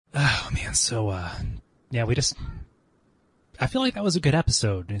So, yeah, I feel like that was a good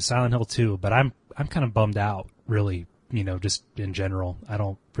episode in Silent Hill 2, but I'm kind of bummed out, really, just in general. I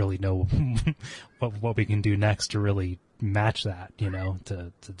don't really know what we can do next to really match that,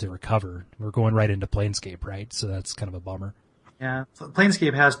 to recover. We're going right into Planescape, right? So that's kind of a bummer. Yeah, so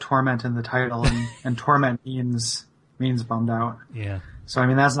Planescape has torment in the title, and torment means bummed out. Yeah. So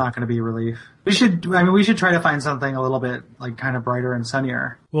that's not going to be a relief. We should try to find something a little bit like kind of brighter and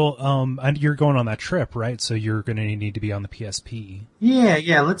sunnier. Well, and you're going on that trip, right? So you're going to need to be on the PSP.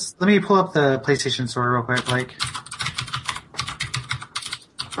 Yeah. Let me pull up the PlayStation Store real quick.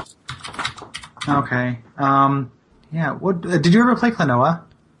 Okay. Yeah. What did you ever play Klonoa?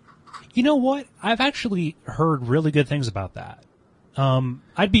 You know what? I've actually heard really good things about that.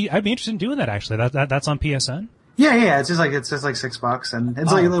 I'd be interested in doing that actually. That's on PSN. Yeah. It's just like $6, and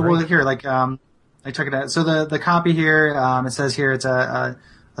it's I check it out. So the copy here, it says here it's a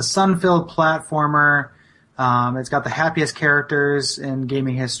sun-filled platformer. It's got the happiest characters in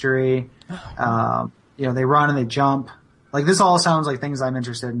gaming history. They run and they jump. Like, this all sounds like things I'm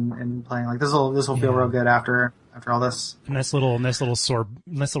interested in playing. Like, this will feel real good after all this. Nice little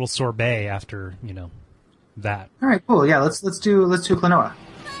sorbet after, that. All right, cool. Yeah, let's do Klonoa.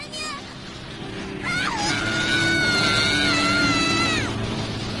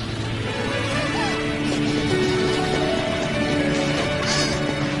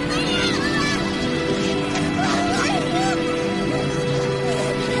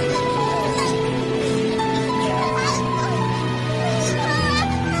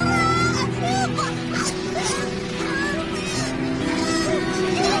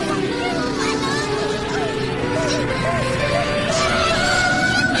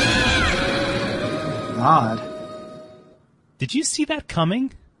 God. Did you see that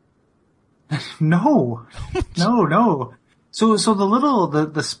coming? No. So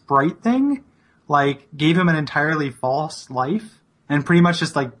the sprite thing, gave him an entirely false life and pretty much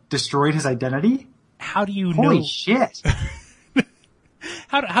just, destroyed his identity? How do you know? Holy shit.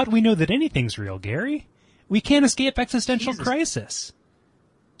 How do we know that anything's real, Gary? We can't escape existential crisis.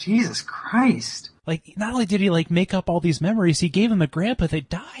 Jesus Christ. Not only did he, make up all these memories, he gave him a grandpa that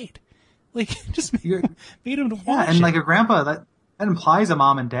died. Just made him to watch. Yeah, and a grandpa, that implies a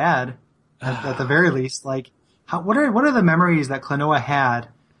mom and dad at the very least. What are the memories that Klonoa had?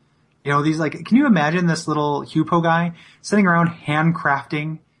 These can you imagine this little Hupo guy sitting around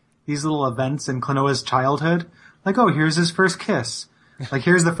handcrafting these little events in Klonoa's childhood? Here's his first kiss.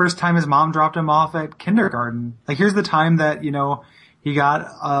 Here's the first time his mom dropped him off at kindergarten. Here's the time that, he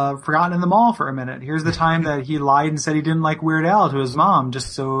got forgotten in the mall for a minute. Here's the time that he lied and said he didn't like Weird Al to his mom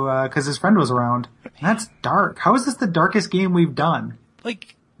just so because his friend was around. And that's dark. How is this the darkest game we've done?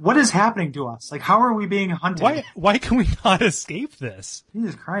 What is happening to us? How are we being hunted? Why can we not escape this?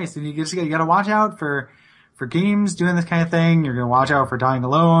 Jesus Christ! And you got to watch out for games doing this kind of thing. You're going to watch out for dying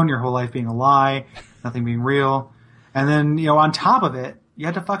alone, your whole life being a lie, nothing being real, and then on top of it, you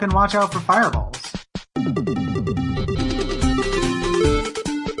have to fucking watch out for fireballs.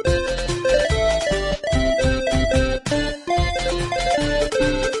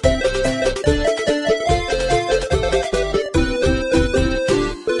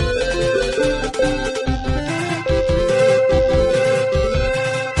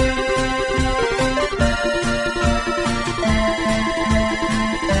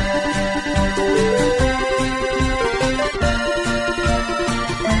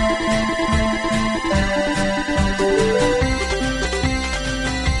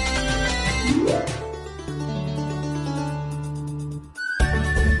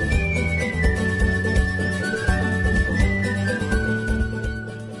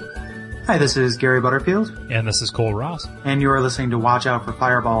 Hi, this is Gary Butterfield. And this is Cole Ross. And you are listening to Watch Out for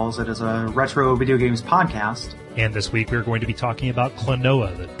Fireballs. It is a retro video games podcast. And this week we're going to be talking about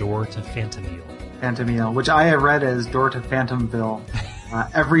Klonoa, the Door to Phantomile. Phantomile, which I have read as Door to Phantomville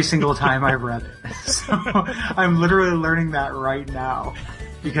every single time I've read it. So I'm literally learning that right now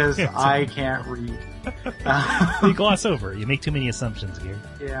because I can't read. You gloss over. You make too many assumptions here.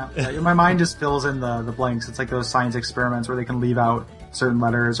 Yeah. My mind just fills in the blanks. It's like those science experiments where they can leave out certain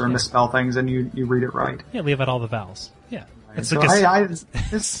letters or misspell things and you read it right. Yeah, leave out all the vowels. Yeah. Right.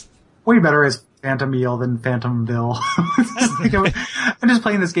 It's way better as Phantomile than Phantomville. I'm just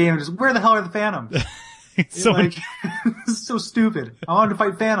playing this game and just, where the hell are the phantoms? It's so stupid. I wanted to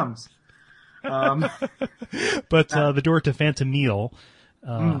fight phantoms. But the Door to Phantomile,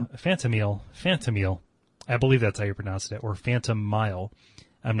 Phantomile, I believe that's how you pronounce it, or Phantomile,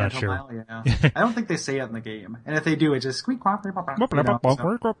 I'm not sure. Phantomile, yeah. I don't think they say it in the game. And if they do, it just squeak, quack, quack, quack, you know, so.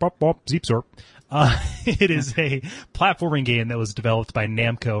 Zeepsorp. It is a platforming game that was developed by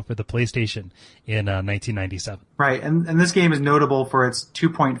Namco for the PlayStation in 1997. Right, and this game is notable for its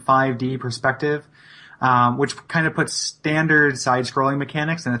 2.5D perspective, which kind of puts standard side-scrolling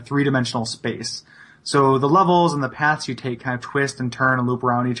mechanics in a three-dimensional space. So the levels and the paths you take kind of twist and turn and loop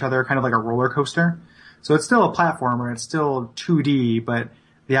around each other, kind of like a roller coaster. So it's still a platformer, it's still 2D, but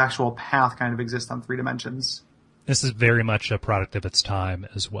the actual path kind of exists on 3 dimensions. This is very much a product of its time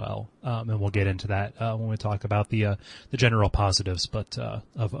as well, and we'll get into that when we talk about the general positives. But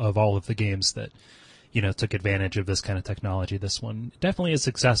of all of the games that took advantage of this kind of technology, this one definitely is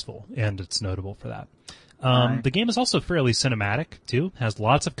successful, and it's notable for that. Right. The game is also fairly cinematic too. Has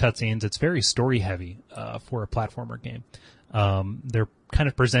lots of cutscenes. It's very story heavy for a platformer game. They're kind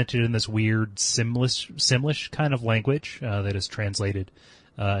of presented in this weird Simlish kind of language that is translated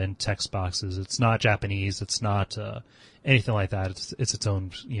in text boxes. It's not Japanese. It's not anything like that. It's its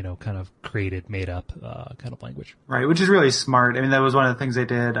own kind of created, made up kind of language. Right, which is really smart. I mean, that was one of the things they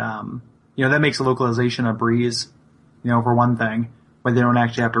did. That makes localization a breeze. For one thing, where they don't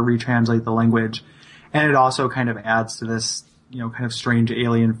actually have to retranslate the language, and it also kind of adds to this kind of strange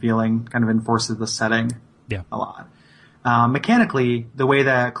alien feeling. Kind of enforces the setting. Yeah, a lot. Mechanically, the way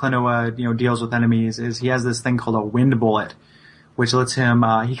that Klonoa, deals with enemies is he has this thing called a wind bullet, which lets him,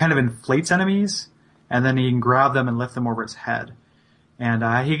 he kind of inflates enemies, and then he can grab them and lift them over his head. And,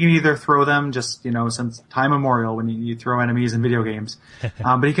 he can either throw them just, since time immemorial when you throw enemies in video games.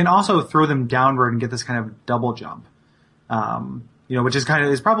 But he can also throw them downward and get this kind of double jump. Which is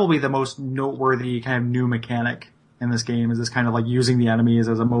probably the most noteworthy kind of new mechanic in this game, is this kind of like using the enemies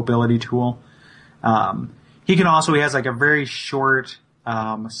as a mobility tool. He has like a very short,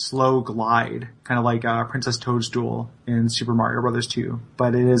 slow glide, kind of like Princess Toadstool in Super Mario Brothers 2.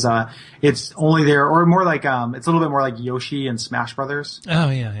 But it's only there, or more like, it's a little bit more like Yoshi in Smash Brothers. Oh,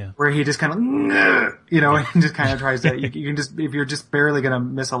 yeah. Where he just kind of, and just kind of tries to, you can just, if you're just barely gonna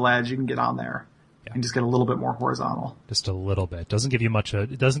miss a ledge, you can get on there. Yeah. And just get a little bit more horizontal. Just a little bit. It doesn't give you much of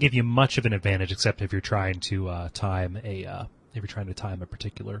an advantage, except if you're trying to time a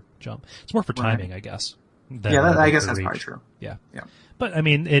particular jump. It's more for timing, right. I guess. I guess that's probably true. Yeah. But I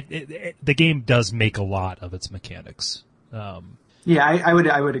mean, the game does make a lot of its mechanics. I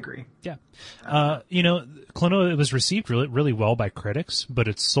would agree. Yeah. Klonoa was received really, really well by critics, but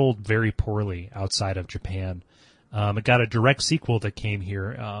it's sold very poorly outside of Japan. It got a direct sequel that came here,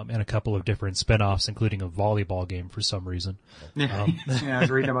 and a couple of different spin-offs, including a volleyball game for some reason. Yeah, I was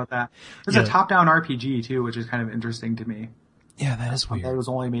reading about that. There's a top-down RPG too, which is kind of interesting to me. Yeah, that is weird. That was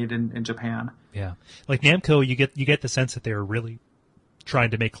only made in Japan. Yeah. Like Namco, you get the sense that they're really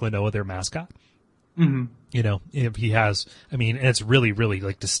trying to make Klonoa their mascot. Mm-hmm. If he has, and it's really, really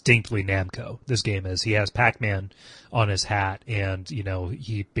like distinctly Namco. This game is. He has Pac-Man on his hat, and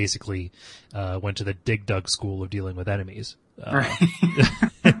he basically went to the Dig Dug school of dealing with enemies. Right.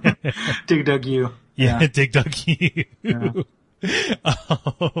 Dig Dug you. Yeah, Dig Dug you. Yeah.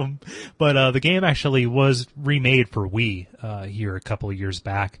 But the game actually was remade for Wii here a couple of years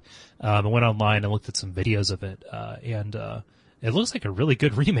back. I went online and looked at some videos of it, and it looks like a really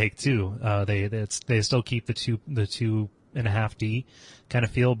good remake too. They still keep the 2.5D kind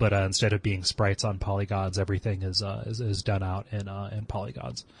of feel, but instead of being sprites on polygons, everything is done out in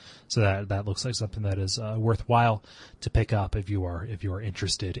polygons. So that looks like something that is worthwhile to pick up if you are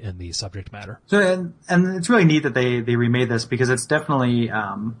interested in the subject matter. So and it's really neat that they remade this, because it's definitely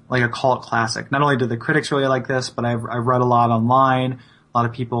like a cult classic. Not only do the critics really like this, but I've read a lot online, a lot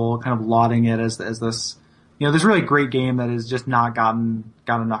of people kind of lauding it as this this really great game that has just not gotten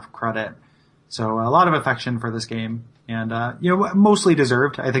enough credit. So a lot of affection for this game, and mostly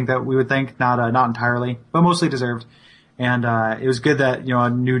deserved. I think that we would think not entirely, but mostly deserved. And it was good that a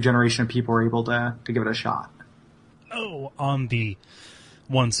new generation of people were able to give it a shot. Oh, on the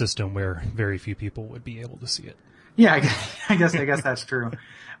one system where very few people would be able to see it. Yeah, I guess that's true.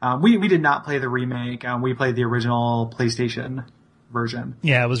 We did not play the remake. We played the original PlayStation version.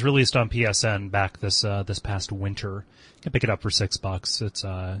 Yeah, it was released on PSN back this past winter. You can pick it up for $6. It's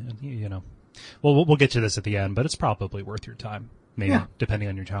well, we'll get to this at the end, but it's probably worth your time, maybe, depending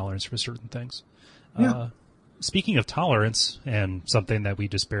on your tolerance for certain things. Yeah. Speaking of tolerance and something that we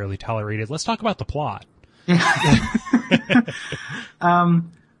just barely tolerated, let's talk about the plot. Yeah.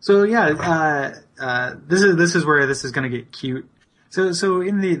 This is where this is going to get cute. So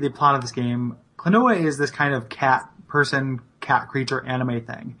in the plot of this game, Klonoa is this kind of cat creature anime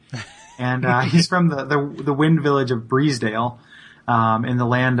thing. And he's from the wind village of Breesedale, in the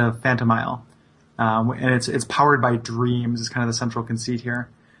land of Phantomile. And it's powered by dreams is kind of the central conceit here.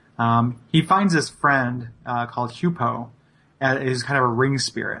 He finds this friend called Hupo, and is kind of a ring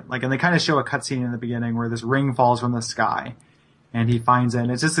spirit. Like, and they kind of show a cutscene in the beginning where this ring falls from the sky, and he finds it.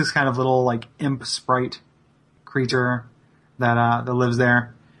 And it's just this kind of little like imp sprite creature that lives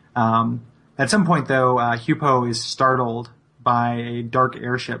there. At some point, though, Hupo is startled by a dark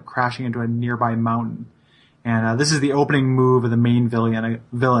airship crashing into a nearby mountain. And this is the opening move of the main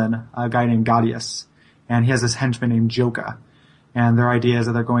villain, a guy named Gaudius. And he has this henchman named Joka. And their idea is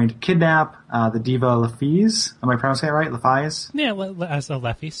that they're going to kidnap the diva Lefise. Am I pronouncing it right? Lefise? Yeah, as a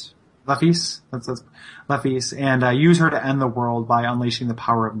Lefise. Lefise? That's Lefise. And use her to end the world by unleashing the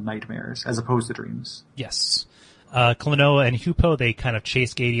power of nightmares as opposed to dreams. Yes. Klonoa and Hupo, they kind of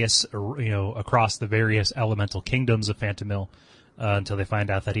chase Gaudius, across the various elemental kingdoms of Phantomile, until they find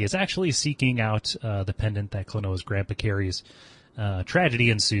out that he is actually seeking out the pendant that Klonoa's grandpa carries. Tragedy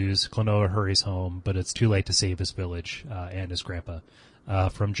ensues. Klonoa hurries home, but it's too late to save his village and his grandpa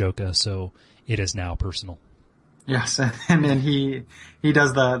from Joka, so it is now personal. Yes, and then he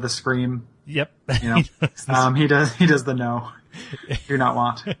does the scream. Yep. He does the no. Do not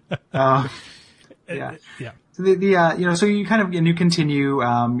want. Yeah. Yeah. So so you kind of, and you continue,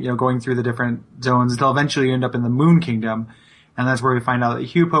 going through the different zones until eventually you end up in the Moon Kingdom. And that's where we find out that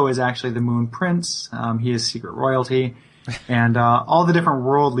Hupo is actually the Moon Prince. He is secret royalty. And, all the different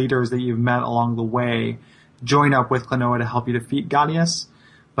world leaders that you've met along the way join up with Klonoa to help you defeat Gaudius.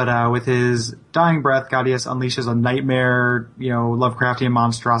 But, with his dying breath, Gaudius unleashes a nightmare, Lovecraftian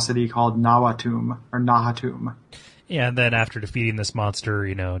monstrosity called Nahatum. Yeah, and then after defeating this monster,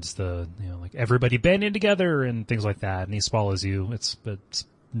 it's the, like everybody banding together and things like that, and he swallows you. It's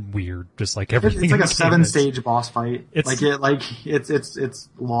weird, just like everything. It's like a 7-stage boss fight. It's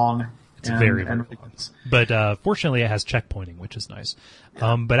long. It's very long. But fortunately, it has checkpointing, which is nice.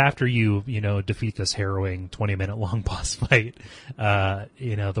 But after you defeat this harrowing 20-minute long boss fight,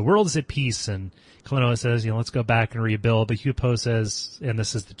 the world is at peace, and Klonoa says, let's go back and rebuild. But Hupo says, and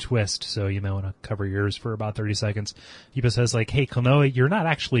this is the twist, so you may want to cover your ears for about 30 seconds. Hupo says, like, hey, Klonoa, you're not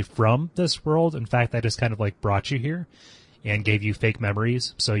actually from this world. In fact, I just kind of like brought you here and gave you fake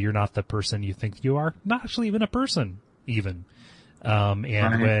memories, so you're not the person you think you are. Not actually even a person, even. And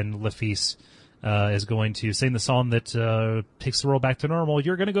when Lefise is going to sing the song that takes the world back to normal,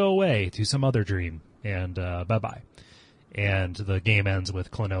 you're going to go away to some other dream, and bye-bye. And the game ends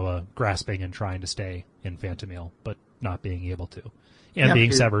with Klonoa grasping and trying to stay in Phantomile, but not being able to. And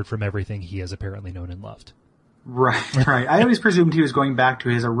being severed from everything he has apparently known and loved. Right. I always presumed he was going back to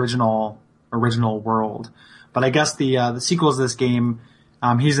his original world. But I guess the sequels to this game,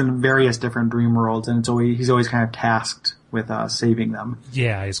 he's in various different dream worlds, and he's always kind of tasked with saving them.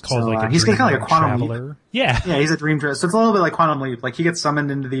 Yeah, he's called he's kind of like a quantum traveler. leap. Yeah, he's a dream traveler. So it's a little bit like Quantum Leap. Like he gets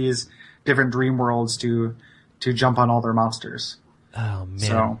summoned into these different dream worlds to jump on all their monsters. Oh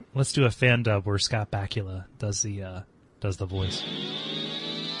man, let's do a fan dub where Scott Bakula does the voice.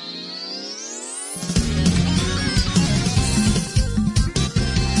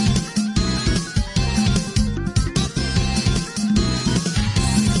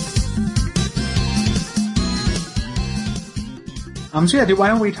 Why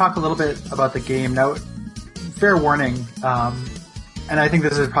don't we talk a little bit about the game now? Fair warning, and I think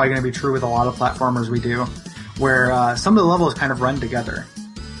this is probably going to be true with a lot of platformers we do, where some of the levels kind of run together.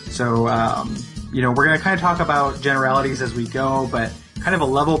 So, we're going to kind of talk about generalities as we go, but kind of a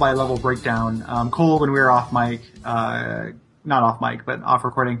level by level breakdown. Cole, when we were off mic, not off mic, but off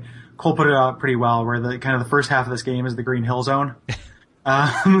recording, Cole put it out pretty well, where the kind of the first half of this game is the Green Hill Zone.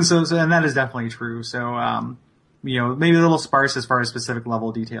 And that is definitely true. So, maybe a little sparse as far as specific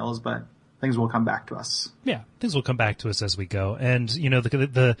level details, but things will come back to us. Yeah, things will come back to us as we go. And,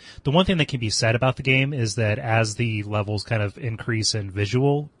 the one thing that can be said about the game is that as the levels kind of increase in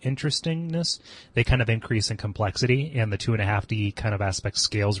visual interestingness, they kind of increase in complexity, and the 2.5D kind of aspect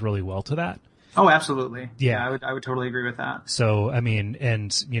scales really well to that. Oh, absolutely. Yeah. I would totally agree with that. So, I mean,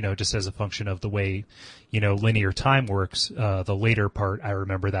 and, just as a function of the way, linear time works, the later part, I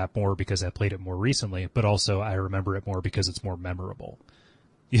remember that more because I played it more recently, but also I remember it more because it's more memorable.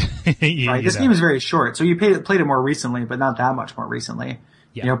 Right. This game is very short, so you played it more recently, but not that much more recently.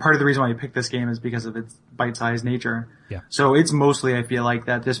 Yeah. Part of the reason why you picked this game is because of its bite-sized nature. Yeah. So it's mostly, I feel like,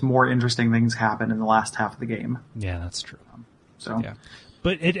 that just more interesting things happen in the last half of the game. Yeah, that's true. Yeah.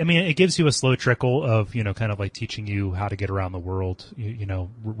 But it gives you a slow trickle of, kind of like teaching you how to get around the world,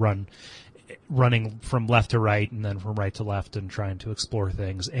 running from left to right and then from right to left and trying to explore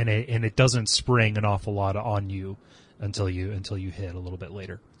things. And it doesn't spring an awful lot on you until you hit a little bit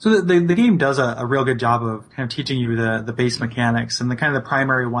later. So the game does a real good job of kind of teaching you the base mechanics, and the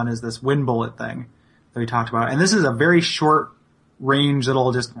primary one is this wind bullet thing that we talked about. And this is a very short range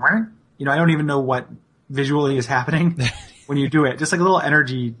that'll just, you know, I don't even know what visually is happening when you do it. Just like a little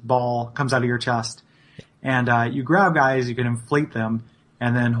energy ball comes out of your chest. And, you grab guys, you can inflate them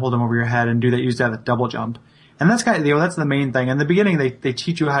and then hold them over your head and use that with double jump. And that's kind of, you know, that's the main thing. In the beginning, they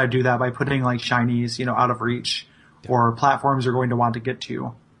teach you how to do that by putting like shinies, you know, out of reach or platforms you're going to want to get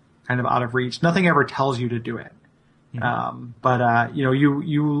to kind of out of reach. Nothing ever tells you to do it. But you know,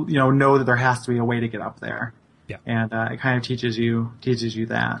 you know that there has to be a way to get up there. Yeah. And, it kind of teaches you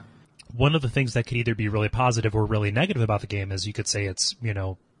that. One of the things that could either be really positive or really negative about the game is you could say it's, you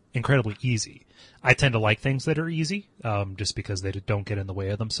know, incredibly easy. I tend to like things that are easy, just because they don't get in the way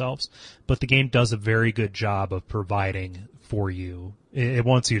of themselves. But the game does a very good job of providing for you. It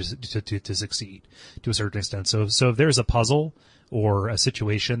wants you to succeed to a certain extent. So if there's a puzzle or a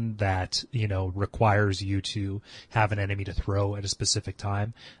situation that, you know, requires you to have an enemy to throw at a specific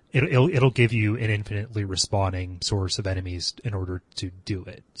time, it'll give you an infinitely respawning source of enemies in order to do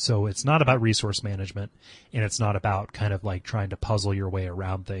it. So it's not about resource management, and it's not about kind of like trying to puzzle your way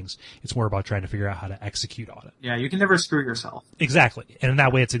around things. It's more about trying to figure out how to execute on it. Yeah, you can never screw yourself. Exactly. And in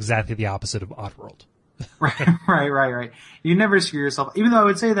that way, it's exactly the opposite of Oddworld. Right. You never screw yourself. Even though I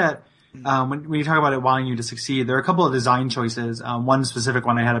would say that, when you talk about it wanting you to succeed, there are a couple of design choices. One specific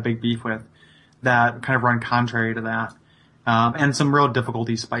one I had a big beef with that kind of run contrary to that. And some real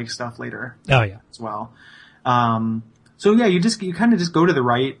difficulty spike stuff later. Oh yeah. As well. So yeah, you kind of just go to the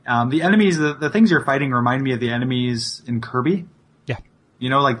right. The enemies, the things you're fighting remind me of the enemies in Kirby. Yeah. You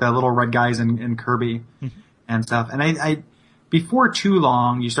know, like the little red guys in Kirby and stuff. And I before too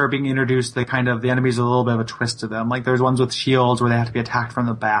long, you start being introduced to the enemies with a little bit of a twist to them. Like there's ones with shields where they have to be attacked from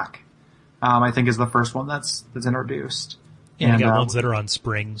the back. I think is the first one that's introduced. And you got ones that are on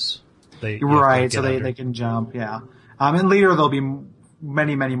springs. Right, so they can jump, yeah. And later there'll be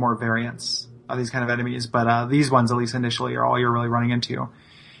many, many more variants of these kind of enemies, but these ones, at least initially, are all you're really running into.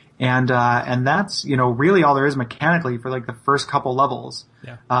 And that's, you know, really all there is mechanically for like the first couple levels.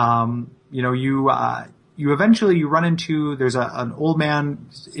 Yeah. You know, you eventually run into, there's an old man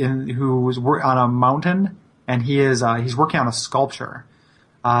who's on a mountain, and he's working on a sculpture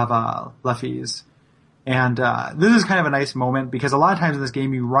of Leffy's. And this is kind of a nice moment because a lot of times in this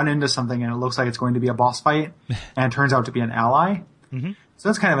game you run into something and it looks like it's going to be a boss fight and it turns out to be an ally. Mm-hmm. So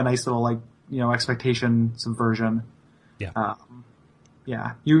that's kind of a nice little, like, you know, expectation subversion. Yeah.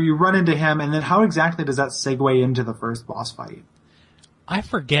 Yeah. You run into him, and then how exactly does that segue into the first boss fight? I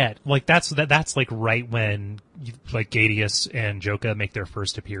forget. Like that's like right when like Gradius and Joka make their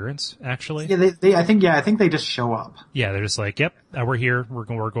first appearance. Actually, yeah. I think they just show up. Yeah, they're just like, "Yep, we're here.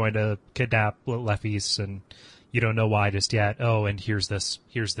 We're going to kidnap Leffy's, and you don't know why just yet. Oh, and here's this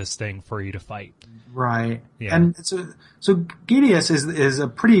thing for you to fight." Right. Yeah. And so Gradius is a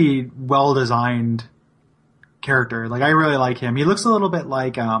pretty well designed character. Like I really like him. He looks a little bit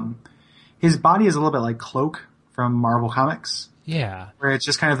like his body is a little bit like Cloak from Marvel Comics. Yeah. Where it's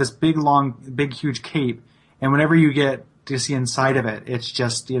just kind of this big, huge cape. And whenever you get to see inside of it, it's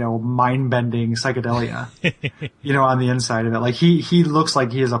just, you know, mind-bending psychedelia, you know, on the inside of it. Like he looks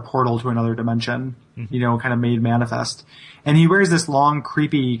like he is a portal to another dimension, you know, kind of made manifest. And he wears this long,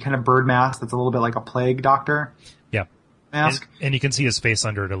 creepy kind of bird mask that's a little bit like a plague doctor. Yeah. Mask. And you can see his face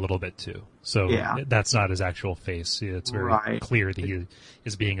under it a little bit too. So yeah. That's not his actual face. It's very clear that he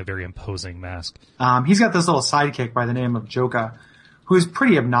is being a very imposing mask. He's got this little sidekick by the name of Joka, who is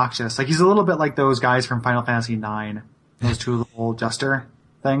pretty obnoxious. Like he's a little bit like those guys from Final Fantasy IX, those two little jester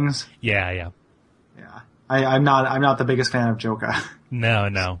things. Yeah. I'm not the biggest fan of Joka.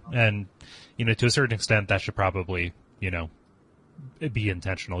 No. And, you know, to a certain extent that should probably, you know, be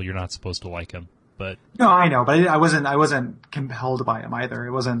intentional. You're not supposed to like him. But no, I know, but I wasn't compelled by him either.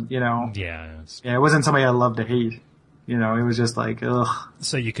 It wasn't, you know. Yeah. It wasn't somebody I loved to hate. You know, it was just like, ugh.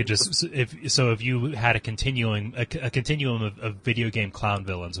 So you could just, if you had a continuum of video game clown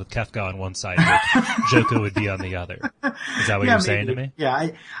villains with Kefka on one side, Joka would be on the other. Is that what you're saying to me? Yeah,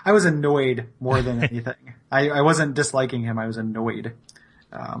 I was annoyed more than anything. I wasn't disliking him, I was annoyed.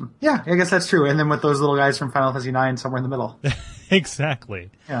 Yeah, I guess that's true. And then with those little guys from Final Fantasy IX somewhere in the middle. Exactly.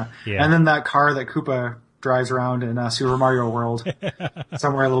 Yeah. And then that car that Koopa drives around in Super Mario World,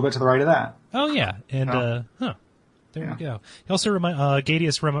 somewhere a little bit to the right of that. Oh yeah, and there you go. He also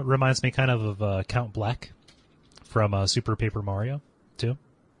Gradius reminds me kind of Count Black from Super Paper Mario too.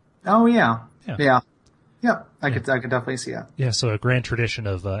 Oh yeah. I could definitely see that. Yeah, so a grand tradition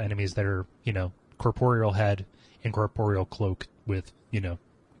of enemies that are, you know, corporeal head and corporeal cloak with, you know,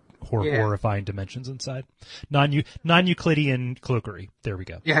 horrifying dimensions inside. Non-Euclidean cloakery. There we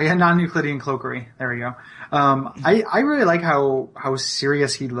go. Yeah, non-Euclidean cloakery. There we go. I really like how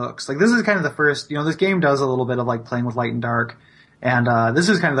serious he looks. Like this is kind of the first, you know, this game does a little bit of like playing with light and dark And this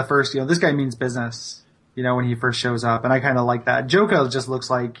is kind of the first, this guy means business, when he first shows up. And I kind of like that. Joka just looks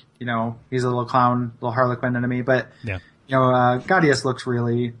like, he's a little clown, little Harlequin enemy. But, Yeah. Gaudius looks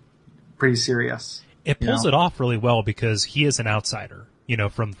really pretty serious. It pulls it off really well because he is an outsider,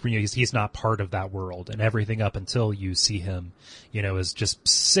 he's not part of that world. And everything up until you see him, is just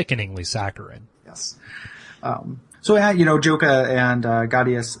sickeningly saccharine. Yes. So, Joka and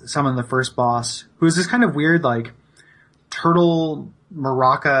Gaudius summon the first boss, who's this kind of weird, like, turtle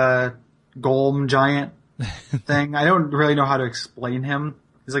maraca golem giant thing. I don't really know how to explain him.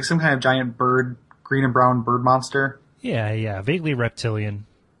 He's like some kind of giant bird, green and brown bird monster. Yeah, vaguely reptilian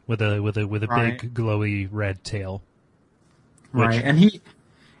with a Right. big glowy red tail. Right, and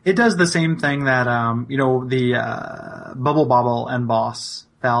it does the same thing that the Bubble Bobble end boss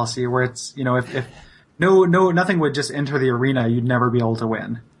fallacy, where it's if nothing would just enter the arena, you'd never be able to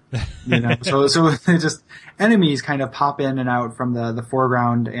win. So it just enemies kind of pop in and out from the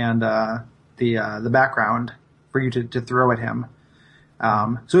foreground and the background for you to throw at him.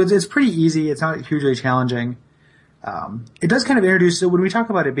 So it's pretty easy. It's not hugely challenging. It does kind of introduce. So when we talk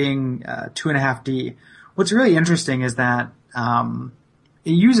about it being 2.5D, what's really interesting is that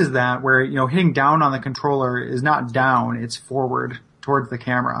it uses that where hitting down on the controller is not down; it's forward towards the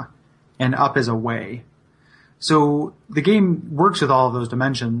camera, and up is away. So the game works with all of those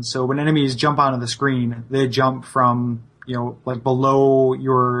dimensions. So when enemies jump onto the screen, they jump from, like below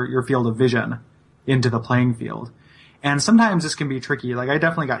your field of vision into the playing field. And sometimes this can be tricky. Like I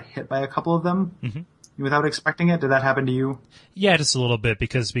definitely got hit by a couple of them without expecting it. Did that happen to you? Yeah, just a little bit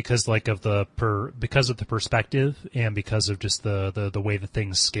because like of the perspective and because of just the way the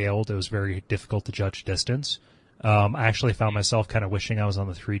things scaled, it was very difficult to judge distance. I actually found myself kind of wishing I was on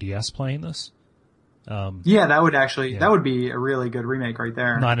the 3DS playing this. Yeah, that would be a really good remake right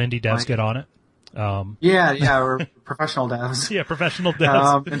there. Non-indie devs get on it. Or professional devs. Yeah, professional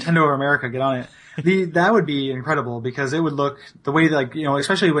devs. Nintendo of America, get on it. That would be incredible because it would look the way like,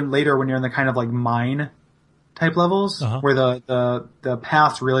 especially when you're in the kind of like mine type levels where the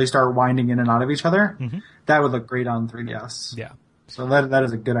paths really start winding in and out of each other. That would look great on 3DS. Yeah. So that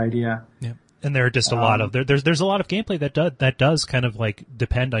is a good idea. Yeah. And there are just a lot of there's a lot of gameplay that does kind of like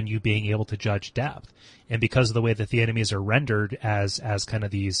depend on you being able to judge depth, and because of the way that the enemies are rendered as kind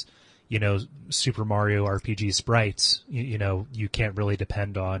of these Super Mario RPG sprites, you can't really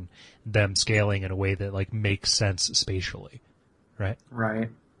depend on them scaling in a way that like makes sense spatially, right? Right.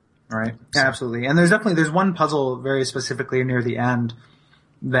 Yeah, absolutely. And there's one puzzle very specifically near the end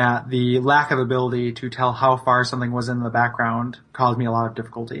that the lack of ability to tell how far something was in the background caused me a lot of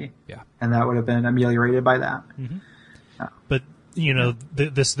difficulty. Yeah. And that would have been ameliorated by that. But,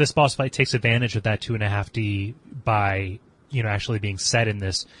 this boss fight takes advantage of that 2.5D by, actually being set in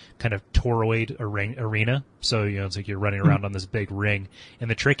this kind of toroid arena. So, it's like you're running around on this big ring. And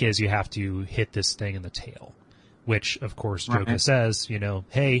the trick is you have to hit this thing in the tail, which, of course, Joka says,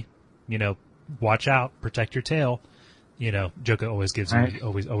 hey, watch out, protect your tail. Joka always gives you,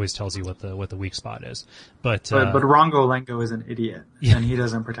 always tells you what the weak spot is. But Rongo Lengo is an idiot, and he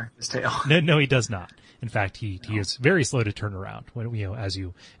doesn't protect his tail. No, he does not. In fact, he is very slow to turn around when, as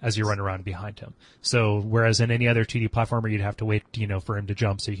you run around behind him. So, whereas in any other 2D platformer, you'd have to wait, for him to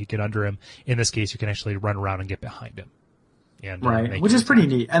jump so you could get under him. In this case, you can actually run around and get behind him. And, which is pretty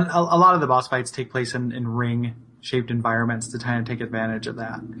neat. And a lot of the boss fights take place in ring-shaped environments to kind of take advantage of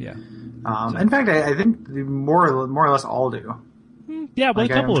that. Yeah. In fact, I think more or less all do. Yeah, but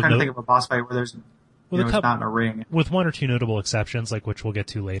like, a couple I'm trying to think of a boss fight where there's, it's not in a ring. With one or two notable exceptions, like which we'll get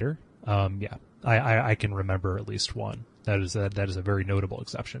to later. I can remember at least one. That is a very notable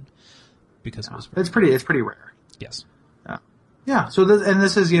exception because it was. It's pretty rare. Yes. Yeah. So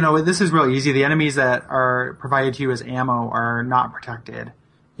this is real easy. The enemies that are provided to you as ammo are not protected.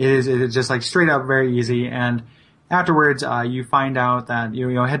 It's just like straight up very easy. And afterwards, you find out that you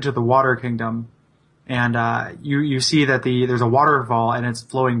head to the Water Kingdom, and you see that there's a waterfall and it's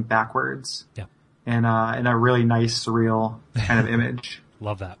flowing backwards. Yeah. In a really nice surreal kind of image.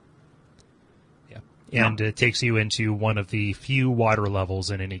 Love that. Yeah. And it takes you into one of the few water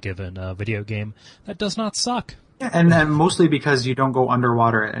levels in any given video game that does not suck. Yeah, and mostly because you don't go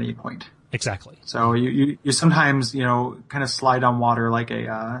underwater at any point. Exactly. So you sometimes kind of slide on water like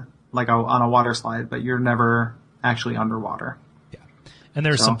on a water slide, but you're never actually underwater. Yeah, and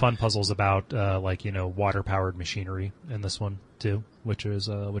there's some fun puzzles about water powered machinery in this one too, which is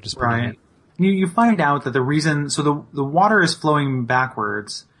pretty neat. You find out that the reason the water is flowing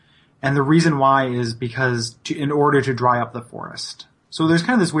backwards, and the reason why is because in order to dry up the forest. So there's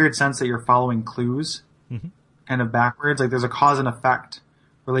kind of this weird sense that you're following clues. Kind of backwards, like there's a cause and effect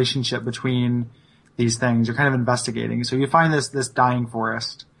relationship between these things. You're kind of investigating. So you find this dying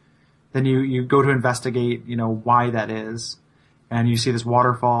forest. Then you go to investigate, why that is. And you see this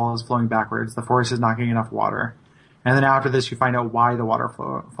waterfall is flowing backwards. The forest is not getting enough water. And then after this, you find out why the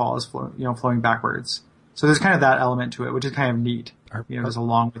waterfall is flowing backwards. So there's kind of that element to it, which is kind of neat, goes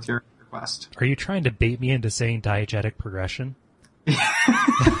along with your quest. Are you trying to bait me into saying diegetic progression? For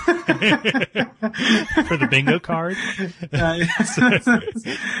the bingo card?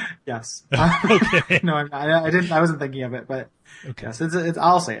 Yes. Okay. No, I didn't. I wasn't thinking of it, but okay. Yes, it's.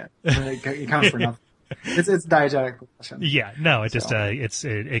 I'll say it. It counts for nothing. It's diegetic progression. Yeah, no, it just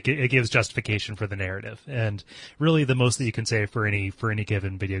it gives justification for the narrative, and really the most that you can say for any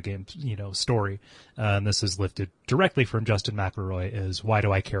given video game story, and this is lifted directly from Justin McElroy, is why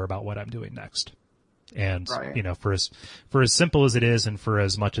do I care about what I'm doing next? And right. For as simple as it is, and for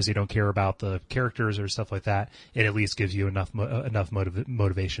as much as you don't care about the characters or stuff like that, it at least gives you enough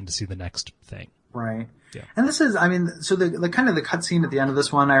motivation to see the next thing. Right. Yeah. And this is, so the kind of the cutscene at the end of this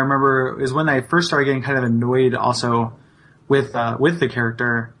one, I remember, is when I first started getting kind of annoyed also with the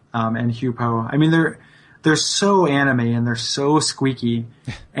character, and Hupo. They're so anime and they're so squeaky.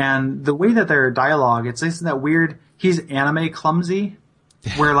 And the way that their dialogue, it's that weird, he's anime clumsy,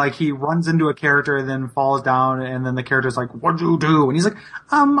 where like he runs into a character and then falls down and then the character's like, what'd you do? And he's like,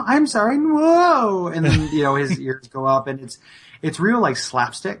 I'm sorry, whoa. And then, his ears go up and it's real like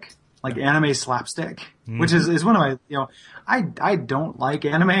slapstick. Like anime slapstick, which is one of my, I don't like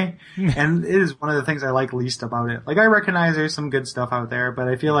anime, and it is one of the things I like least about it. Like I recognize there's some good stuff out there, but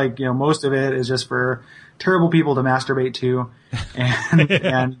I feel like, most of it is just for terrible people to masturbate to,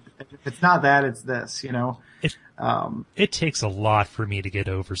 and if it's not that, it's this, It takes a lot for me to get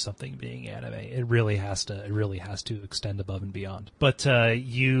over something being anime. It really has to extend above and beyond. But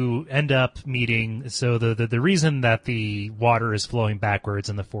you end up meeting. So the reason that the water is flowing backwards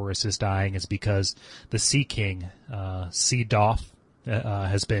and the forest is dying is because the Sea King, Sea Doff,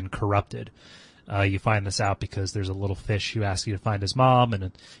 has been corrupted. You find this out because there's a little fish who asks you to find his mom,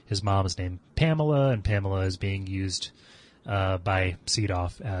 and his mom is named Pamela, and Pamela is being used by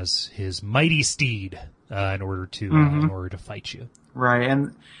Seedoff as his mighty steed. In order to fight you. Right.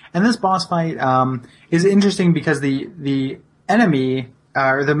 And this boss fight, is interesting because the enemy,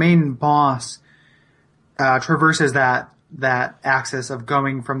 or the main boss, traverses that axis of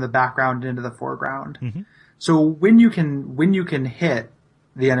going from the background into the foreground. Mm-hmm. So when you can hit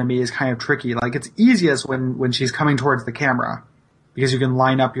the enemy is kind of tricky. Like it's easiest when she's coming towards the camera because you can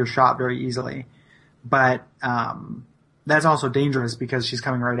line up your shot very easily. But, that's also dangerous because she's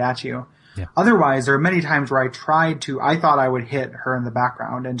coming right at you. Yeah. Otherwise, there are many times where I thought I would hit her in the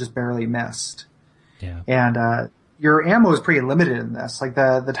background and just barely missed. Yeah. And, your ammo is pretty limited in this. Like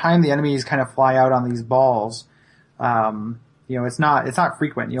the time the enemies kind of fly out on these balls, it's not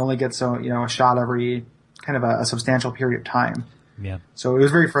frequent. You only get a shot every kind of a substantial period of time. Yeah. So it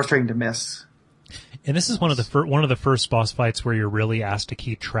was very frustrating to miss. And this is one of the first boss fights where you're really asked to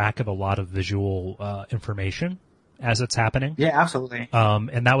keep track of a lot of visual, information as it's happening. Yeah, absolutely.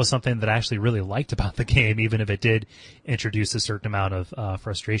 And that was something that I actually really liked about the game, even if it did introduce a certain amount of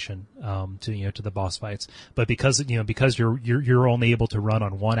frustration to the boss fights. But because you're only able to run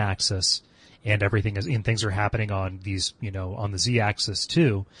on one axis, and things are happening on these on the z-axis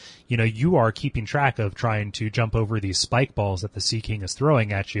too, you are keeping track of trying to jump over these spike balls that the Sea King is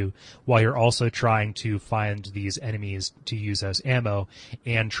throwing at you, while you're also trying to find these enemies to use as ammo,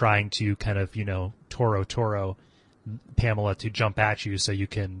 and trying to kind of Toro Pamela to jump at you so you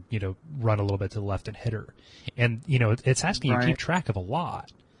can, run a little bit to the left and hit her. And, it's asking you to keep track of a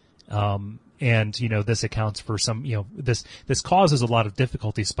lot. And, this accounts for some, this causes a lot of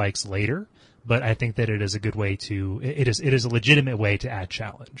difficulty spikes later, but I think that it is a good way it is a legitimate way to add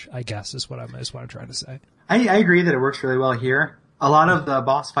challenge, I guess is what I'm trying to say. I agree that it works really well here. A lot of the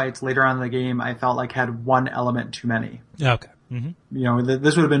boss fights later on in the game, I felt like had one element too many. Okay. Mm-hmm.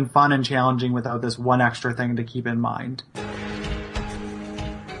 This would have been fun and challenging without this one extra thing to keep in mind.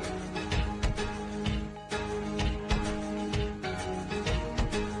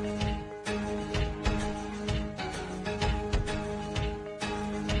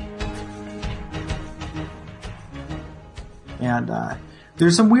 And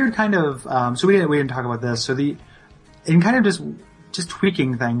there's some weird kind of so we didn't talk about this. So in kind of just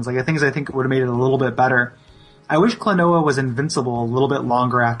tweaking things, like things I think would have made it a little bit better. I wish Klonoa was invincible a little bit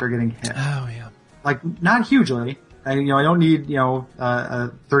longer after getting hit. Oh yeah. Like not hugely. I don't need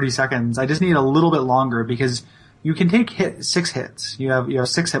 30 seconds. I just need a little bit longer because you can take 6 hits. You have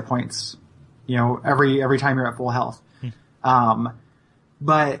 6 hit points. Every time you're at full health.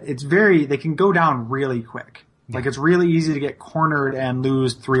 But they can go down really quick. Yeah. Like it's really easy to get cornered and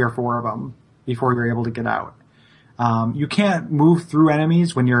lose 3 or 4 of them. before you're able to get out. You can't move through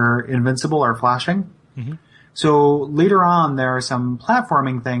enemies when you're invincible or flashing. Mm-hmm. So later on, there are some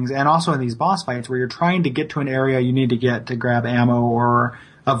platforming things, and also in these boss fights where you're trying to get to an area you need to get to grab ammo or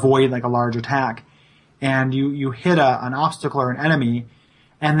avoid like a large attack. And you hit an obstacle or an enemy,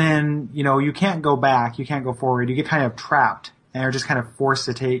 and then, you can't go back, you can't go forward, you get kind of trapped, and you're just kind of forced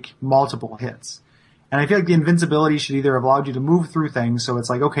to take multiple hits. And I feel like the invincibility should either have allowed you to move through things, so it's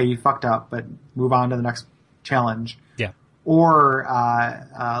like, okay, you fucked up, but move on to the next challenge. Yeah. Or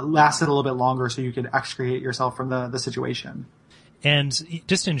lasted a little bit longer so you could extricate yourself from the situation. And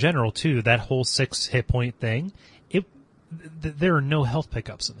just in general, too, that whole 6 hit point thing, there are no health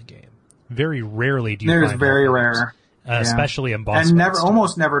pickups in the game. Very rarely do you find There's very rare. Especially in boss and fights. And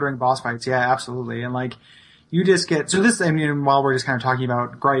almost never during boss fights. Yeah, absolutely. And like, you just get, so this, while we're just kind of talking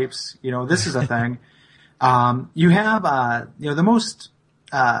about gripes, this is a thing. You have, the most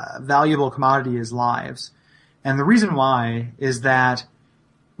valuable commodity is lives. And the reason why is that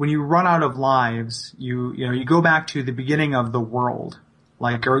when you run out of lives, you go back to the beginning of the world,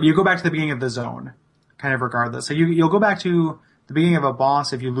 or you go back to the beginning of the zone, kind of regardless. So you'll go back to the beginning of a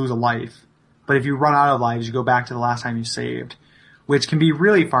boss if you lose a life, but if you run out of lives, you go back to the last time you saved, which can be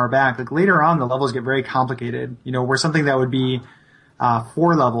really far back. Like later on, the levels get very complicated, where something that would be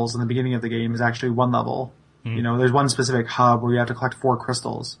 4 levels in the beginning of the game is actually 1 level. Mm. There's one specific hub where you have to collect 4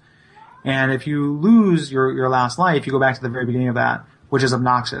 crystals. And if you lose your last life, you go back to the very beginning of that, which is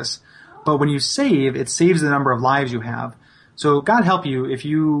obnoxious. But when you save, it saves the number of lives you have. So God help you if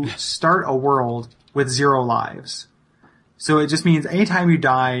you start a world with 0 lives. So it just means anytime you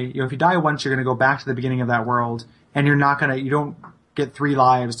die, if you die once, you're going to go back to the beginning of that world, and you don't get 3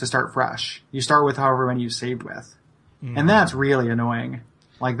 lives to start fresh. You start with however many you saved with. Mm. And that's really annoying.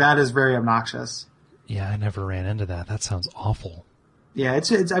 Like, that is very obnoxious. Yeah, I never ran into that. That sounds awful. Yeah, it's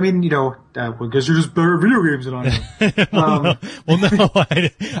because you're just better at video games than I am. No,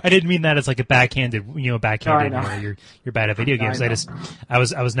 I didn't mean that as like a backhanded, you're bad at video games. I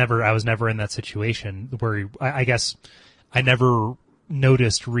was never in that situation where I guess I never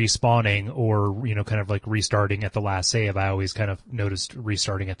noticed respawning or, kind of like restarting at the last save. I always kind of noticed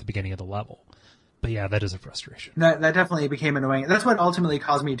restarting at the beginning of the level. But yeah, that is a frustration. That definitely became annoying. That's what ultimately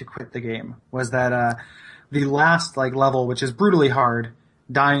caused me to quit the game, was that, the last level, which is brutally hard,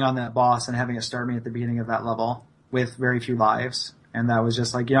 dying on that boss and having it start me at the beginning of that level with very few lives. And that was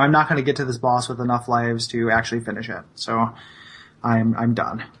just like, I'm not going to get to this boss with enough lives to actually finish it. So I'm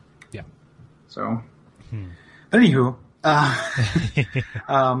done. Yeah. So, But anywho,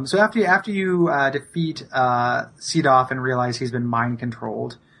 so after you defeat Seedoff and realize he's been mind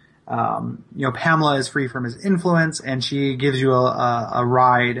controlled, Pamela is free from his influence, and she gives you a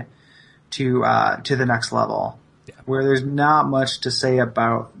ride to the next level, where there's not much to say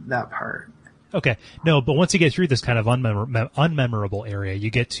about that part. Okay. No, but once you get through this kind of unmemorable area, you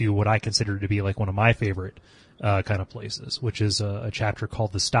get to what I consider to be like one of my favorite kind of places, which is a chapter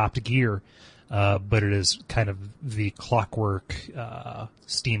called The Stopped Gear, but it is kind of the clockwork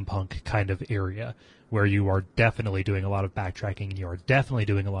steampunk kind of area where you are definitely doing a lot of backtracking, you are definitely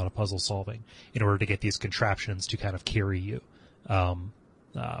doing a lot of puzzle solving in order to get these contraptions to kind of carry you.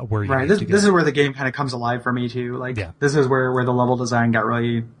 Where you this is where the game kind of comes alive for me too. This is where the level design got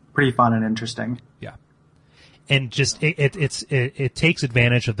really pretty fun and interesting. Yeah, and just it takes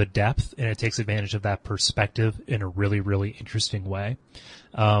advantage of the depth, and it takes advantage of that perspective in a really, really interesting way.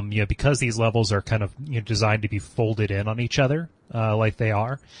 Because these levels are kind of designed to be folded in on each other, like they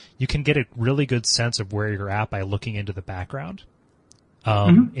are, you can get a really good sense of where you're at by looking into the background.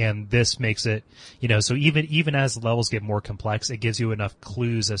 And this makes it, so even as the levels get more complex, it gives you enough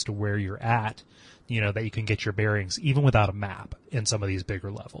clues as to where you're at, that you can get your bearings even without a map in some of these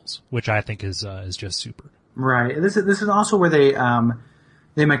bigger levels, which I think is just super. Right. This is also where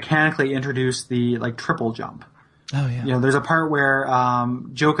they mechanically introduce the triple jump. Oh yeah. There's a part where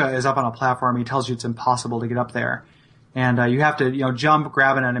Joka is up on a platform. He tells you it's impossible to get up there, and you have to jump,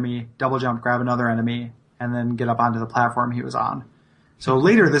 grab an enemy, double jump, grab another enemy, and then get up onto the platform he was on. So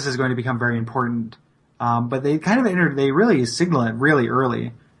later, this is going to become very important. But they kind of they really signal it really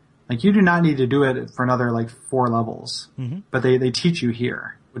early. Like, you do not need to do it for another 4 levels. Mm-hmm. But they teach you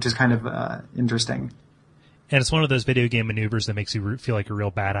here, which is kind of interesting. And it's one of those video game maneuvers that makes you feel like a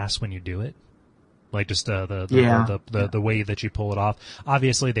real badass when you do it. Like just the way that you pull it off.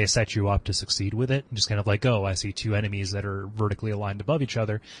 Obviously, they set you up to succeed with it. Just kind of like, I see 2 enemies that are vertically aligned above each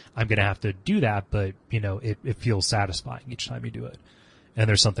other. I'm going to have to do that, but it feels satisfying each time you do it. And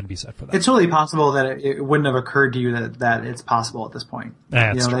there's something to be said for that. It's totally possible that it wouldn't have occurred to you that it's possible at this point.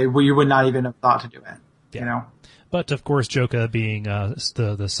 Yeah, you would not even have thought to do it. Yeah. You know. But of course, Joka being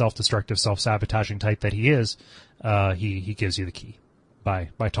the self-destructive, self-sabotaging type that he is, he gives you the key by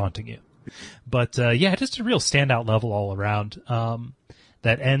taunting you. But yeah, just a real standout level all around.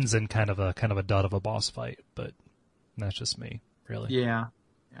 That ends in kind of a dud of a boss fight, but that's just me, really. Yeah.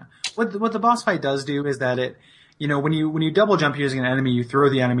 Yeah. What the boss fight does do is that it, you know, when you double jump using an enemy, you throw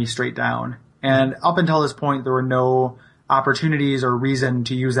the enemy straight down. And up until this point, there were no opportunities or reason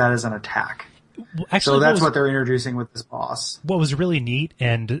to use that as an attack. Actually, so that's what they're introducing with this boss. What was really neat,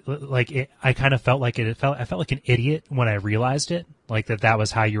 and like I kind of felt like I felt like an idiot when I realized it, like that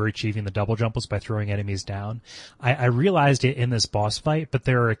was how you were achieving the double jump, was by throwing enemies down. I realized it in this boss fight, but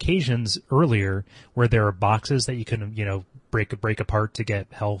there are occasions earlier where there are boxes that you can, you know, break apart to get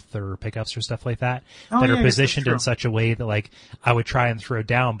health or pickups or stuff like that, that are positioned in such a way that, like, I would try and throw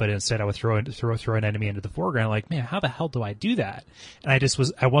down, but instead I would throw an enemy into the foreground. Like, man, how the hell do I do that?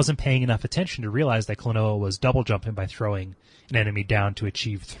 And I wasn't paying enough attention to realize that Klonoa was double jumping by throwing an enemy down to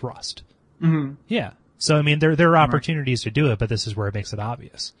achieve thrust. Mm-hmm. Yeah. So, I mean, there are opportunities to do it, but this is where it makes it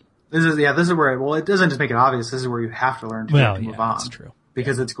obvious. This is where, well, it doesn't just make it obvious. This is where you have to learn to move on. That's true.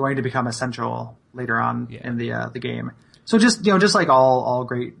 Because it's going to become essential later on in the game. So just like all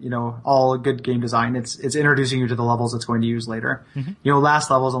great, all good game design, it's introducing you to the levels it's going to use later. Mm-hmm.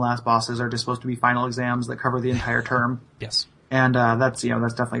 Last levels and last bosses are just supposed to be final exams that cover the entire term. Yes. And, that's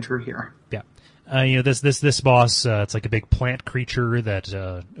definitely true here. Yeah. This boss, it's like a big plant creature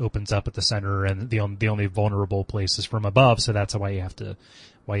that, opens up at the center, and the only vulnerable place is from above, so that's why you have to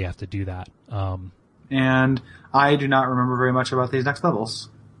do that. And I do not remember very much about these next levels.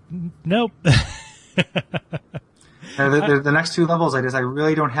 Nope. The next two levels, I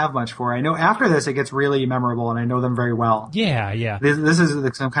really don't have much for. I know after this it gets really memorable, and I know them very well. Yeah, yeah. This is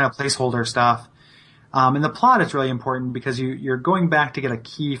like some kind of placeholder stuff. In the plot, it's really important because you're going back to get a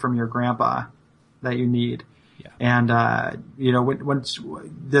key from your grandpa that you need. Yeah. And,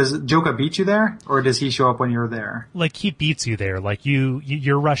 does Joka beat you there, or does he show up when you're there? Like, he beats you there. Like,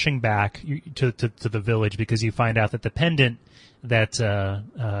 you're rushing back to the village because you find out that the pendant that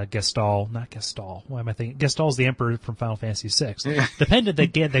Gestal's the emperor from Final Fantasy VI. Yeah. The pendant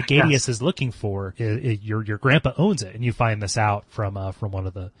that Gadius is looking for, your grandpa owns it, and you find this out from one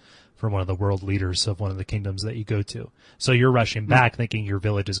of the world leaders of one of the kingdoms that you go to. So you're rushing back thinking your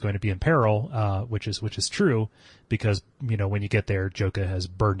village is going to be in peril, which is true, because, when you get there, Joka has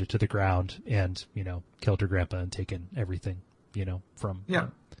burned it to the ground and, killed your grandpa and taken everything, from. Yeah.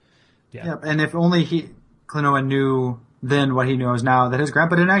 Yeah. And if only Klonoa knew then what he knows now, that his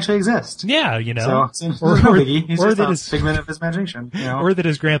grandpa didn't actually exist. Yeah, So or no biggie. He's just a figment of his imagination. Or that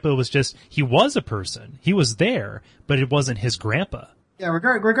his grandpa he was a person. He was there, but it wasn't his grandpa. Yeah,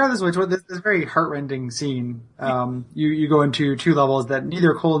 regardless of which, this very heartrending scene, you go into two levels that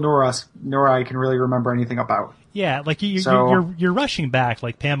neither Cole nor I can really remember anything about. Yeah, like you're rushing back.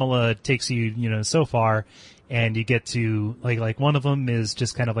 Like, Pamela takes you, so far, and you get to like one of them is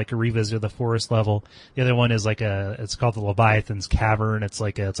just kind of like a revisit of the forest level. The other one is it's called the Leviathan's Cavern. It's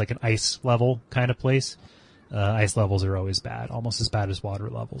like an ice level kind of place. Ice levels are always bad, almost as bad as water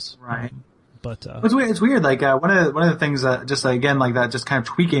levels. Right. But it's weird. Like one of the things that just again like that, just kind of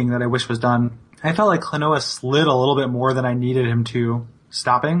tweaking that I wish was done. I felt like Klonoa slid a little bit more than I needed him to,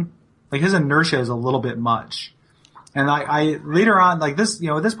 stopping. Like, his inertia is a little bit much. And I later on, like this,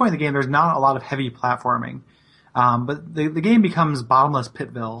 at this point in the game, there's not a lot of heavy platforming. But the game becomes bottomless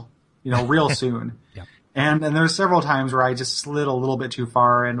pitville, real soon. Yep. And there's several times where I just slid a little bit too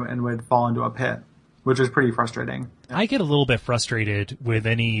far and would fall into a pit, which was pretty frustrating. I get a little bit frustrated with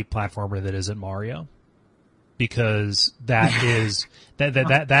any platformer that isn't Mario, because that is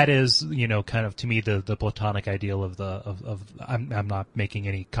that is kind of, to me, the platonic ideal of I'm not making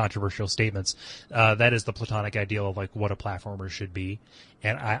any controversial statements. That is the platonic ideal of like what a platformer should be,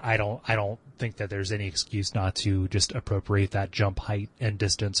 and I don't think that there's any excuse not to just appropriate that jump height and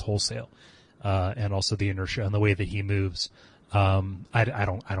distance wholesale, and also the inertia and the way that he moves. I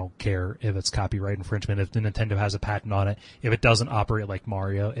don't care if it's copyright infringement, if Nintendo has a patent on it. If it doesn't operate like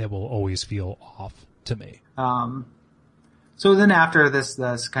Mario, it will always feel off to me. So then after this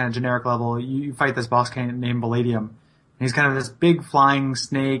kind of generic level, you fight this boss named Palladium. And he's kind of this big flying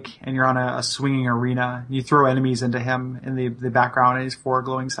snake, and you're on a swinging arena. You throw enemies into him in the background and his four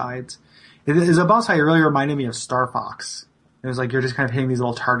glowing sides. It is a boss fight. It really reminded me of Star Fox. It was like you're just kind of hitting these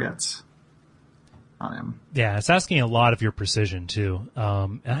little targets on him. Yeah, it's asking a lot of your precision too.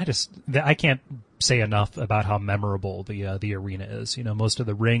 And I can't say enough about how memorable the arena is. Most of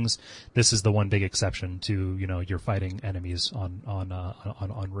the rings, this is the one big exception to, you're fighting enemies on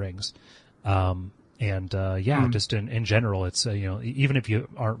rings. Just in general, it's, even if you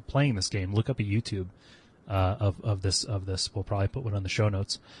aren't playing this game, look up a YouTube of this. We'll probably put one on the show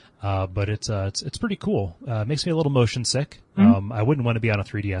notes. But it's pretty cool. Makes me a little motion sick. Mm-hmm. I wouldn't want to be on a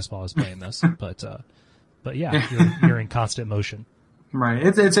 3DS while I was playing this, but yeah, you're in constant motion. Right.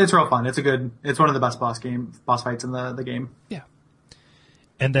 It's real fun. It's one of the best boss fights in the game. Yeah.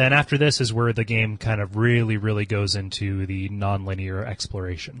 And then after this is where the game kind of really, really goes into the non-linear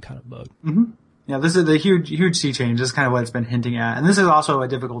exploration kind of mode. Mm-hmm. Yeah, this is the huge sea change. This is kind of what it's been hinting at. And this is also a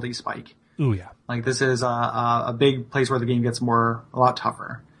difficulty spike. Ooh, yeah. Like, this is a big place where the game gets a lot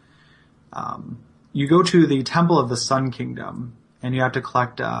tougher. You go to the Temple of the Sun Kingdom, and you have to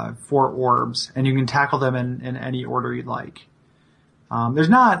collect 4 orbs, and you can tackle them in any order you'd like. There's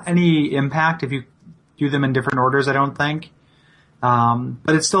not any impact if you do them in different orders, I don't think.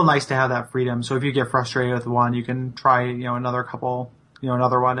 But it's still nice to have that freedom. So if you get frustrated with one, you can try, another couple,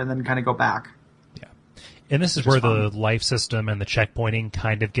 another one, and then kind of go back. Yeah. And this is where the life system and the checkpointing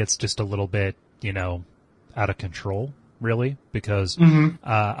kind of gets just a little bit, out of control, really, because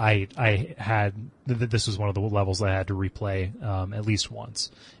I had this was one of the levels I had to replay at least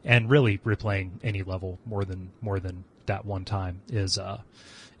once, and really replaying any level more than that one time is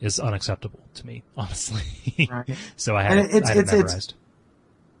unacceptable to me, honestly. Right. So I had it memorized.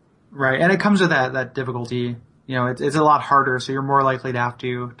 Right, and it comes with that difficulty. It's a lot harder, so you're more likely to have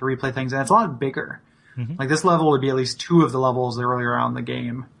to replay things, and it's a lot bigger. Mm-hmm. Like, this level would be at least 2 of the levels earlier on in the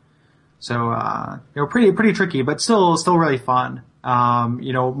game. So, pretty tricky, but still really fun.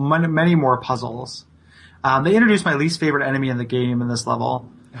 Many more puzzles. They introduced my least favorite enemy in the game in this level.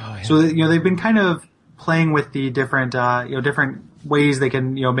 Oh, yeah. So, they've been kind of playing with the different ways they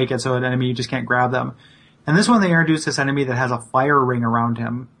can, make it so an enemy, you just can't grab them. And this one, they introduced this enemy that has a fire ring around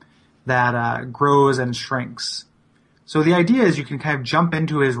him that, grows and shrinks. So the idea is you can kind of jump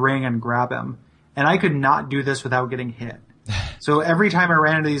into his ring and grab him. And I could not do this without getting hit. So every time I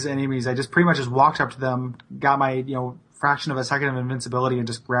ran into these enemies, I just pretty much just walked up to them, got my, fraction of a second of invincibility and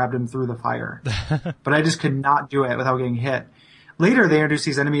just grabbed him through the fire. But I just could not do it without getting hit. Later, they introduced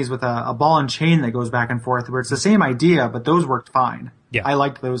these enemies with a ball and chain that goes back and forth, where it's the same idea, but those worked fine. Yeah. I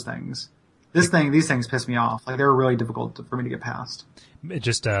liked those things. These things pissed me off. Like, they were really difficult for me to get past. It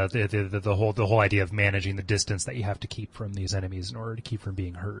just the whole idea of managing the distance that you have to keep from these enemies in order to keep from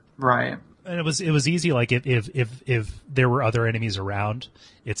being hurt. Right. And it was easy. Like, if there were other enemies around,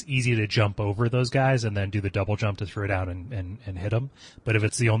 it's easy to jump over those guys and then do the double jump to throw down and hit them. But if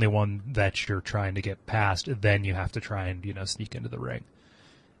it's the only one that you're trying to get past, then you have to try and sneak into the ring.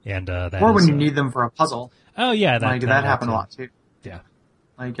 And when you need them for a puzzle. Oh yeah, that happened a lot too. Yeah.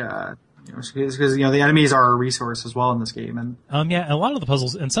 Like, because the enemies are a resource as well in this game, and a lot of the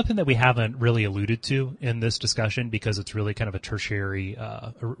puzzles, and something that we haven't really alluded to in this discussion because it's really kind of a tertiary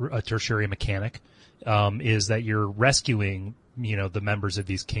mechanic, is that you're rescuing the members of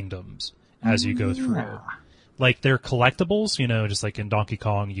these kingdoms as you go through. Yeah. Like, they're collectibles, just like in Donkey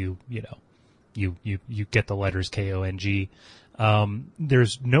Kong, you get the letters KONG.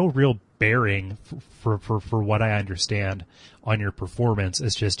 There's no real bearing for what I understand on your performance.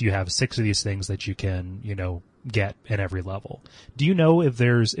 It's just you have 6 of these things that you can, get in every level. Do you know if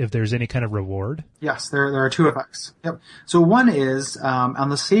there's any kind of reward? Yes, there are 2 effects. Yep. So one is, on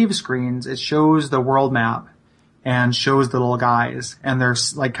the save screens, it shows the world map and shows the little guys, and they're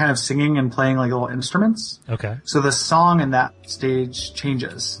like kind of singing and playing like little instruments. Okay. So the song in that stage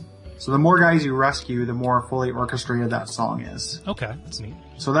changes. So the more guys you rescue, the more fully orchestrated that song is. Okay, that's neat.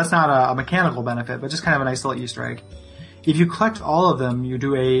 So that's not a mechanical benefit, but just kind of a nice little Easter egg. If you collect all of them, you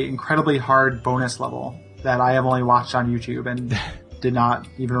do a incredibly hard bonus level that I have only watched on YouTube and did not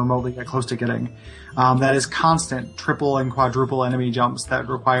even remotely get close to getting. That is constant triple and quadruple enemy jumps that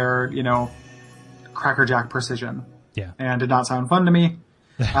require, crackerjack precision. Yeah. And did not sound fun to me.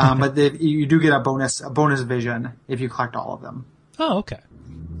 But you do get a bonus vision if you collect all of them. Oh, okay.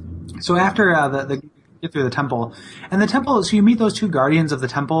 So after the get through the temple, and the temple, so you meet those 2 guardians of the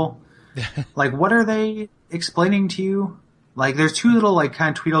temple. Like, what are they explaining to you? Like, there's 2 little, like,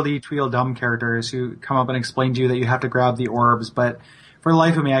 kind of Tweedledum characters who come up and explain to you that you have to grab the orbs, but for the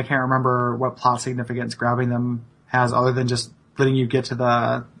life of me, I can't remember what plot significance grabbing them has other than just letting you get to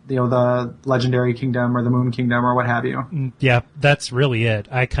the legendary kingdom or the moon kingdom or what have you. Yeah, that's really it.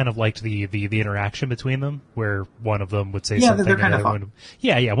 I kind of liked the interaction between them, where one of them would say something. They're kind of fun.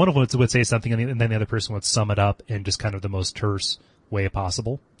 One of them would say something, and then the other person would sum it up in just kind of the most terse way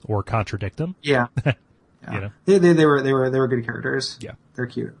possible, or contradict them. Yeah. Yeah. They were good characters. Yeah. They're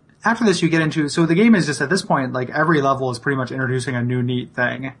cute. After this, you get into, so the game is just at this point, like, every level is pretty much introducing a new neat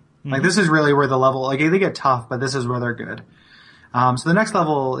thing. Mm-hmm. Like, this is really where the level, like, they get tough, but this is where they're good. So the next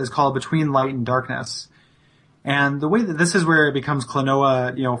level is called Between Light and Darkness. And the way that this is where it becomes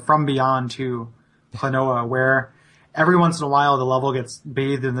Klonoa, from Beyond too, Klonoa, where every once in a while the level gets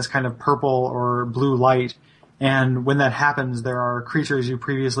bathed in this kind of purple or blue light. And when that happens, there are creatures you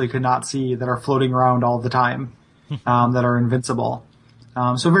previously could not see that are floating around all the time, that are invincible.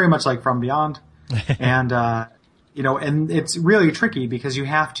 So very much like From Beyond. And, and it's really tricky because you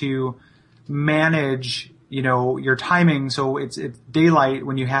have to manage, your timing. So it's daylight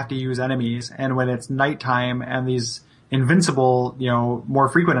when you have to use enemies, and when it's nighttime and these invincible, more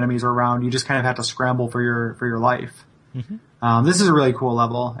frequent enemies are around, you just kind of have to scramble for your life. Mm-hmm. This is a really cool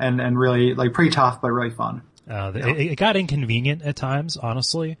level and really like pretty tough, but really fun. It got inconvenient at times,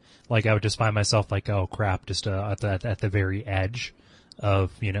 honestly. Like I would just find myself like, oh crap, just at the very edge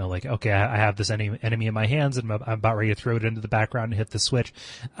of, okay, I have this enemy in my hands and I'm about ready to throw it into the background and hit the switch.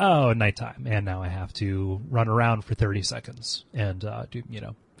 Oh, nighttime. And now I have to run around for 30 seconds and, do,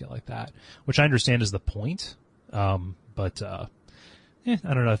 feel like that, which I understand is the point. But I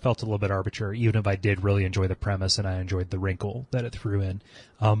don't know. It felt a little bit arbitrary, even if I did really enjoy the premise and I enjoyed the wrinkle that it threw in.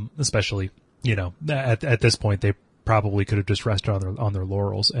 Especially, at this point, they probably could have just rested on their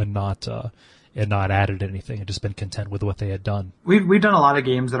laurels and not added anything and just been content with what they had done. We've done a lot of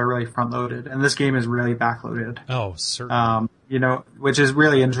games that are really front loaded, and this game is really back loaded. Oh, certainly. Which is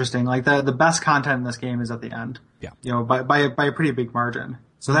really interesting. Like the best content in this game is at the end. Yeah. By a pretty big margin.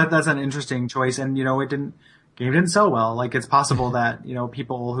 So that's an interesting choice, and game didn't sell well. Like it's possible that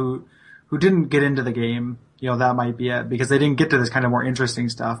people who didn't get into the game, that might be it, because they didn't get to this kind of more interesting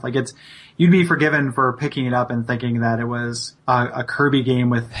stuff. Like you'd be forgiven for picking it up and thinking that it was a Kirby game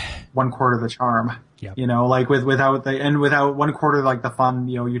with 1/4 the charm. Yep. Like without 1/4 like the fun,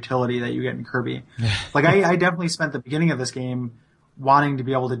 utility that you get in Kirby. Like I definitely spent the beginning of this game wanting to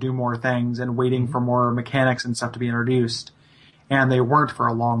be able to do more things and waiting for more mechanics and stuff to be introduced, and they weren't for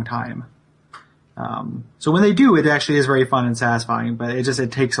a long time. So when they do, it actually is very fun and satisfying, but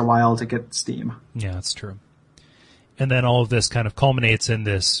it takes a while to get steam. Yeah, that's true. And then all of this kind of culminates in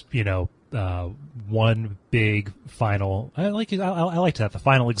this, one big final. I liked that, the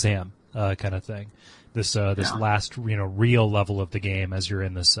final exam kind of thing. This last real level of the game as you're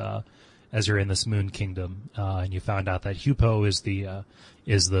in this Moon Kingdom, and you found out that Hupo is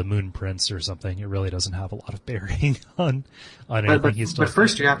the Moon Prince or something. It really doesn't have a lot of bearing on anything. But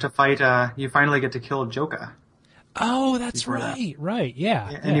first you have to fight. You finally get to kill Joka. Oh, that's right. That. Right,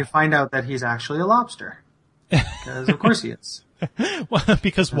 yeah. And you find out that he's actually a lobster. Because of course he is. Well,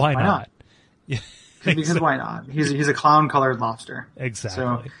 because why not? Yeah. Because why not? He's a clown-colored lobster. Exactly.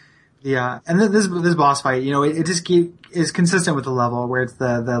 So, yeah, and this boss fight, it just is consistent with the level where it's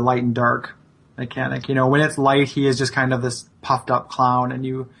the light and dark mechanic. When it's light, he is just kind of this puffed up clown, and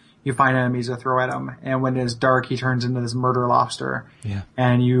you find enemies to throw at him. And when it's dark, he turns into this murder lobster. Yeah.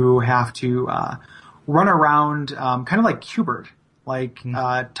 And you have to run around, kind of like Qbert,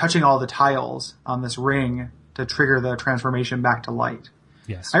 touching all the tiles on this ring to trigger the transformation back to light.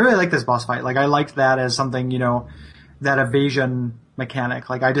 Yes. I really like this boss fight. Like, I liked that as something, that evasion mechanic.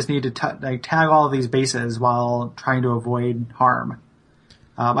 Like, I just need to tag all of these bases while trying to avoid harm.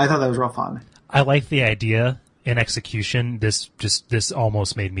 I thought that was real fun. I like the idea. In execution, this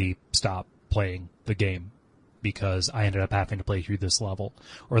almost made me stop playing the game because I ended up having to play through this level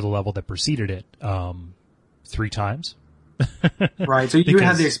or the level that preceded it 3 times. Right. So you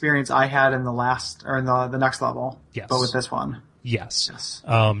had the experience I had in the next level. Yes. But with this one. Yes.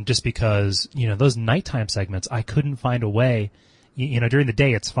 Just because, those nighttime segments, I couldn't find a way, during the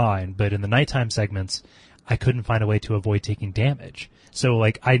day it's fine, but in the nighttime segments, I couldn't find a way to avoid taking damage. So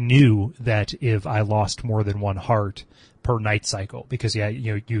I knew that if I lost more than 1 heart per night cycle, because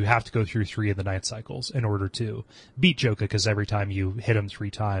you have to go through 3 of the night cycles in order to beat Joka, because every time you hit him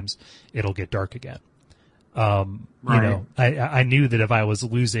 3 times, it'll get dark again. Right. I knew that if I was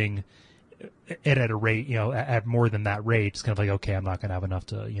losing it at a rate, at more than that rate, it's kind of like, okay, I'm not going to have enough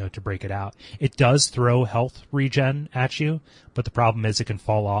to, to break it out. It does throw health regen at you, but the problem is it can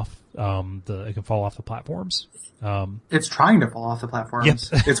fall off, the platforms. It's trying to fall off the platforms.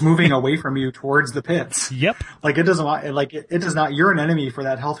 Yep. It's moving away from you towards the pits. Yep. It doesn't want, it does not, you're an enemy for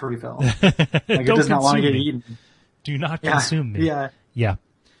that health refill. It does not want to get eaten. Do not consume me. Yeah. Yeah.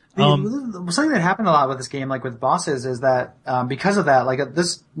 Something that happened a lot with this game, with bosses, is that because of that,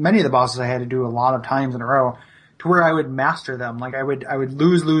 many of the bosses I had to do a lot of times in a row, to where I would master them. I would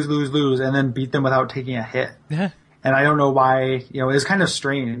lose, and then beat them without taking a hit. Yeah. And I don't know why. It was kind of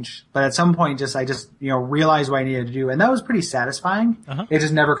strange. But at some point, I just realized what I needed to do, and that was pretty satisfying. Uh-huh. It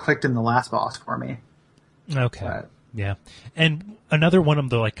just never clicked in the last boss for me. Okay. But, yeah. And another one of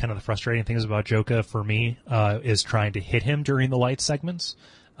the kind of the frustrating things about Joka for me is trying to hit him during the light segments.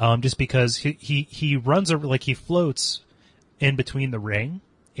 Just because he runs over, he floats in between the ring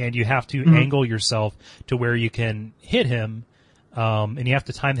and you have to angle yourself to where you can hit him. And you have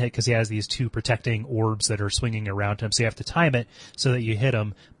to time the hit because he has these two protecting orbs that are swinging around him. So you have to time it so that you hit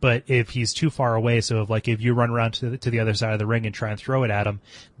him. But if he's too far away, so if you run around to the other side of the ring and try and throw it at him,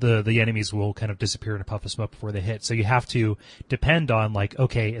 the enemies will kind of disappear in a puff of smoke before they hit. So you have to depend on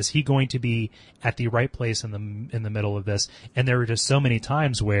okay, is he going to be at the right place in the middle of this? And there were just so many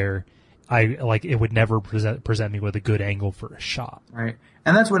times where it would never present me with a good angle for a shot. Right.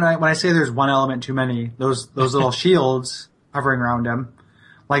 And that's when I say there's one element too many, those little shields hovering around him.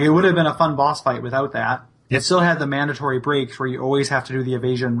 It would have been a fun boss fight without that. Yep. It still had the mandatory breaks where you always have to do the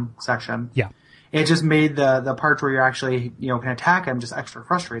evasion section. Yeah. It just made the parts where you're actually, can attack him just extra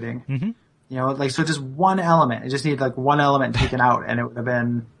frustrating. Mm-hmm. So just one element. It just needed one element taken out and it would have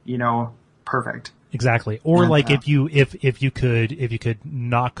been, perfect. Exactly. Or if you could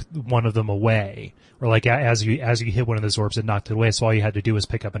knock one of them away, or as you hit one of those orbs, it knocked it away. So all you had to do was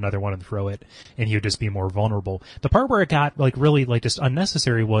pick up another one and throw it, and you'd just be more vulnerable. The part where it got really just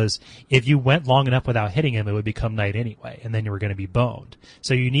unnecessary was if you went long enough without hitting him, it would become night anyway, and then you were going to be boned.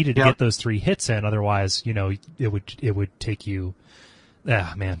 So you needed to get those 3 hits in, otherwise, it would take you.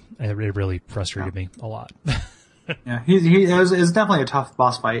 Ah, man, it really frustrated me a lot. Yeah, it's definitely a tough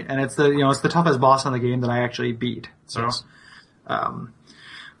boss fight, and it's the toughest boss in the game that I actually beat. So, yes.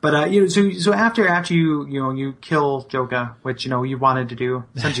 So after you kill Joka, which you wanted to do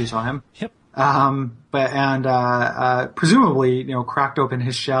since you saw him. Yep. Presumably cracked open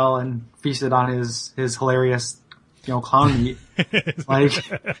his shell and feasted on his hilarious clown meat.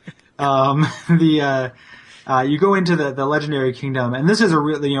 You go into the legendary kingdom, and this is a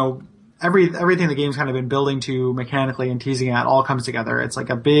really everything the game's kind of been building to mechanically and teasing at all comes together. It's like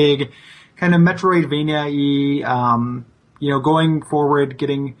a big kind of Metroidvania-y, going forward,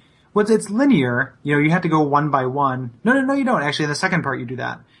 it's linear. You have to go one by one. No, you don't. Actually, in the second part, you do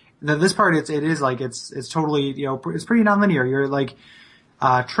that. This part, it's totally, it's pretty nonlinear. You're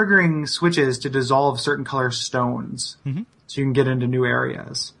triggering switches to dissolve certain color stones. Mm-hmm. So you can get into new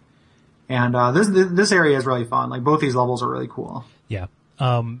areas. And, this area is really fun. Both these levels are really cool. Yeah.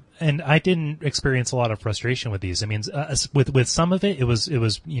 And I didn't experience a lot of frustration with these. I mean, with some of it was,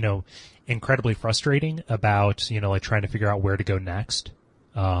 incredibly frustrating about, trying to figure out where to go next.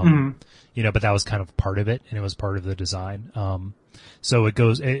 But that was kind of part of it and it was part of the design. So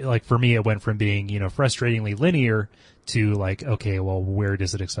for me, it went from being, frustratingly linear to okay, well, where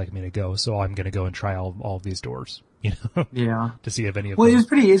does it expect me to go? So I'm going to go and try all of these doors, Yeah. To see if any of them. Well, it's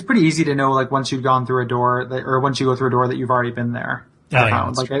pretty easy to know, once you've gone through a door or once you go through a door that you've already been there.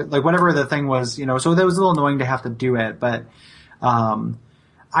 Yeah, whatever the thing was, so that was a little annoying to have to do it, but,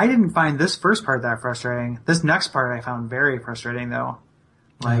 I didn't find this first part that frustrating. This next part I found very frustrating though.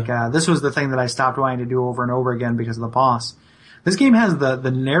 This was the thing that I stopped wanting to do over and over again because of the boss. This game has the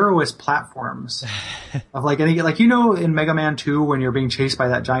narrowest platforms of in Mega Man 2 when you're being chased by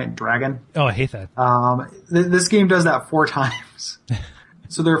that giant dragon. Oh, I hate that. This game does that 4 times.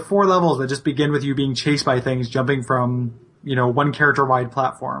 So there are 4 levels that just begin with you being chased by things jumping from, one character-wide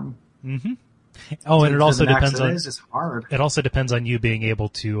platform. Mm-hmm. Oh, and it also depends on. It's just hard. It also depends on you being able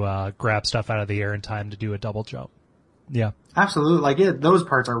to grab stuff out of the air in time to do a double jump. Yeah, absolutely. Those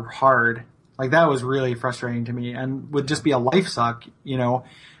parts are hard. That was really frustrating to me, and would just be a life suck.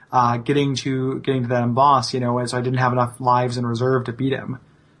 Getting to that boss. So I didn't have enough lives in reserve to beat him.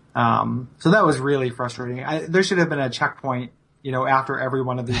 So that was really frustrating. There should have been a checkpoint. After every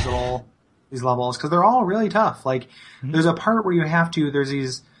one of these these levels, because they're all really tough. There's a part where you have to. There's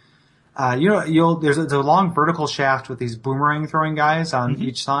these. There's a long vertical shaft with these boomerang throwing guys on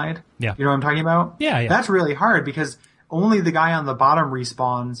each side. Yeah. You know what I'm talking about? Yeah. That's really hard because only the guy on the bottom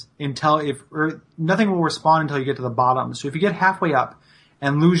respawns nothing will respawn until you get to the bottom. So if you get halfway up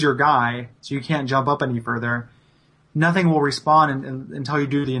and lose your guy, so you can't jump up any further, nothing will respawn until you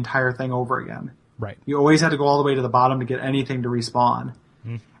do the entire thing over again. Right. You always have to go all the way to the bottom to get anything to respawn.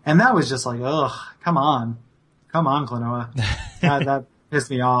 Mm. And that was just ugh, come on, Klonoa. that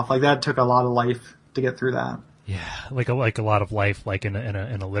pissed me off. That took a lot of life to get through that. Yeah, a lot of life, in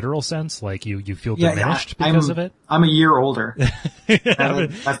a literal sense. You feel diminished because of it. I'm a year older.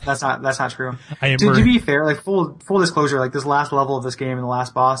 That's not true. To be fair, full disclosure, this last level of this game and the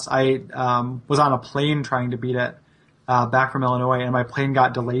last boss, I was on a plane trying to beat it back from Illinois, and my plane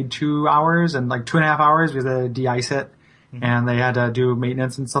got delayed 2 hours and 2.5 hours because they had to de-ice it, and they had to do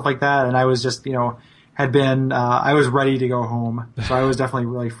maintenance and stuff like that. And I was just I was ready to go home, so I was definitely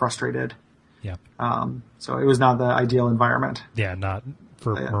really frustrated. Yeah. So it was not the ideal environment. Yeah, not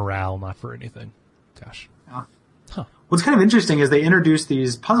for morale, not for anything. Gosh. Yeah. Huh. What's kind of interesting is they introduced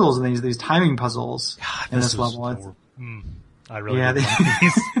these puzzles and these timing puzzles in this level. I really Yeah, didn't like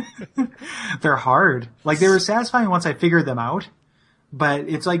these. they're hard. Like, they were satisfying once I figured them out. But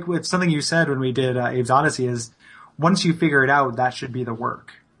it's like, it's something you said when we did Abe's Odyssey is once you figure it out, that should be the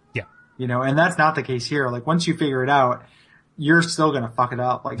work. Yeah. You know, and that's not the case here. Like, once you figure it out, you're still going to fuck it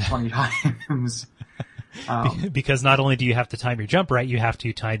up like 20 times. Because not only do you have to time your jump right, you have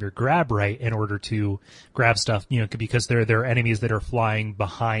to time your grab right in order to grab stuff, you know, because there are enemies that are flying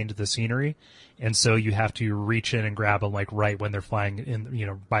behind the scenery. And so you have to reach in and grab them like right when they're flying in, you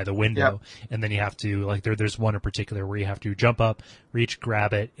know, by the window. Yep. And then you have to, like, there's one in particular where you have to jump up, reach,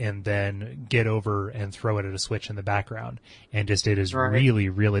 grab it, and then get over and throw it at a switch in the background. And just, it is really,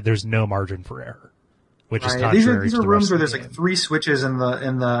 really, there's no margin for error. Which is contrary these to are the rooms where rest there's of the like 3 switches in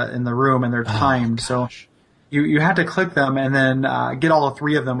the room and they're timed. So gosh. you had to click them and then get all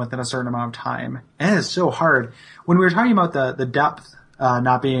 3 of them within a certain amount of time. And it is so hard. When we were talking about the depth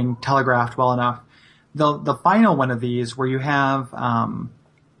not being telegraphed well enough, the final one of these where you have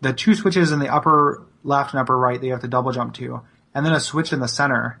the 2 switches in the upper left and upper right that you have to double jump to, and then a switch in the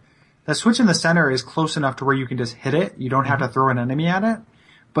center. The switch in the center is close enough to where you can just hit it. You don't have to throw an enemy at it.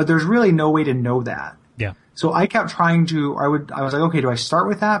 But there's really no way to know that. Yeah. So I kept trying to, I was like, okay, do I start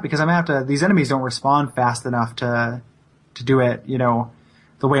with that? Because I'm gonna have to, these enemies don't respond fast enough to do it, you know,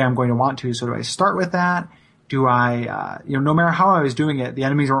 the way I'm going to want to. So do I start with that? Do I, you know, no matter how I was doing it, the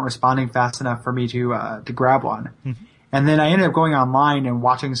enemies weren't responding fast enough for me to grab one. Mm-hmm. And then I ended up going online and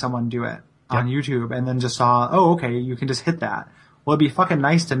watching someone do it on YouTube and then just saw, oh, okay, you can just hit that. Well, it'd be fucking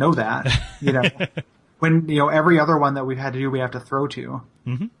nice to know that, you know, when, you know, every other one that we've had to do, we have to throw to.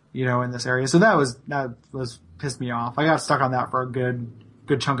 Mm-hmm. You know, in this area. So that was pissed me off. I got stuck on that for a good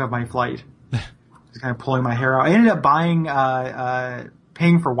chunk of my flight. Just kind of pulling my hair out. I ended up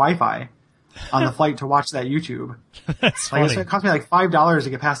paying for Wi-Fi on the flight to watch that YouTube. That's funny. It cost me like $5 to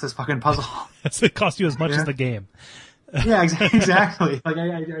get past this fucking puzzle. It cost you as much as the game. Yeah, exactly. Like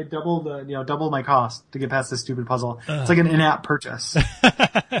I doubled my cost to get past this stupid puzzle. It's like an in-app purchase.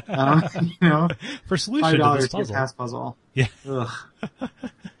 You know, for solution to this puzzle. To get past puzzle. Yeah. Ugh.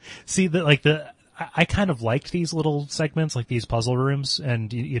 See, I kind of liked these little segments, like these puzzle rooms,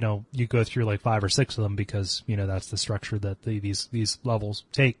 and you know, you go through like 5 or 6 of them because, you know, that's the structure that these levels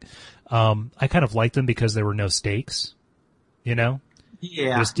take. I kind of liked them because there were no stakes, you know?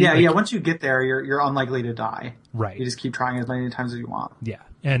 Yeah. Once you get there, you're unlikely to die. Right. You just keep trying as many times as you want. Yeah.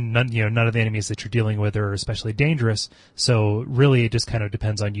 And none of the enemies that you're dealing with are especially dangerous. So really it just kind of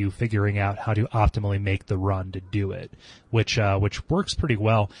depends on you figuring out how to optimally make the run to do it, which works pretty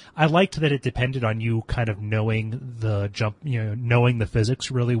well. I liked that it depended on you kind of knowing the jump, you know, knowing the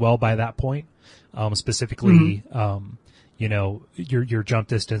physics really well by that point. Specifically, you know, your jump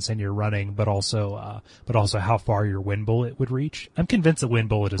distance and your running, but also how far your wind bullet would reach. I'm convinced that wind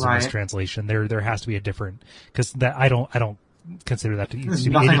bullet is a mistranslation. There has to be a different, cause that I don't consider that to be any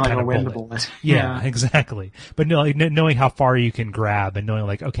like kind a of wind bullet. Yeah, exactly. But no, knowing how far you can grab and knowing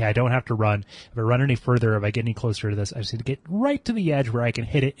like, okay, I don't have to run. If I run any further, if I get any closer to this, I just need to get right to the edge where I can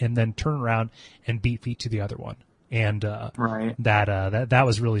hit it and then turn around and beat feet to the other one. And that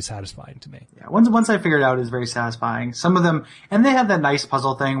was really satisfying to me. Yeah, once I figured it out, it was very satisfying. Some of them, and they have that nice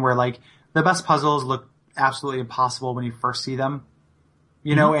puzzle thing where like the best puzzles look absolutely impossible when you first see them,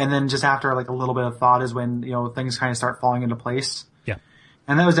 you know, and then just after like a little bit of thought is when, you know, things kind of start falling into place. Yeah.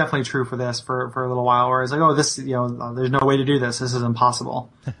 And that was definitely true for this for a little while where I was like, oh, this, you know, there's no way to do this. This is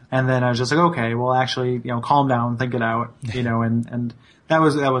impossible. And then I was just like, okay, well actually, you know, calm down, think it out, you know, and that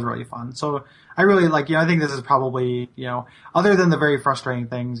was really fun. So I really like, you know, I think this is probably, you know, other than the very frustrating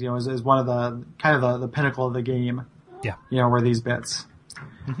things, you know, is one of the kind of the pinnacle of the game. Yeah. You know, were these bits.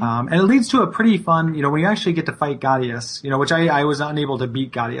 And it leads to a pretty fun, you know, when you actually get to fight Gaudius, you know, which I was unable to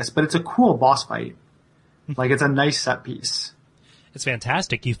beat Gaudius, but it's a cool boss fight. Like, it's a nice set piece. It's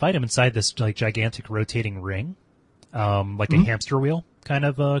fantastic. You fight him inside this, like, gigantic rotating ring, like a hamster wheel kind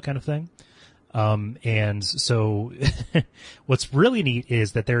of thing. And so what's really neat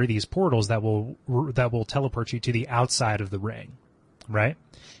is that there are these portals that will teleport you to the outside of the ring, right?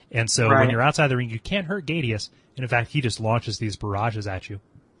 And so when you're outside the ring, you can't hurt Gaudius. And in fact, he just launches these barrages at you.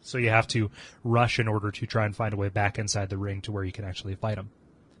 So you have to rush in order to try and find a way back inside the ring to where you can actually fight him.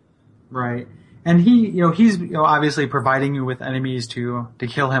 Right. And he's, you know, obviously providing you with enemies to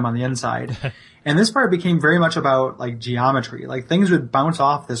kill him on the inside. And this part became very much about like geometry. Like things would bounce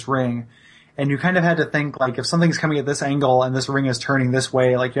off this ring. And you kind of had to think, like, if something's coming at this angle and this ring is turning this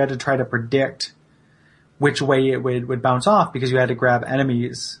way, like, you had to try to predict which way it would bounce off because you had to grab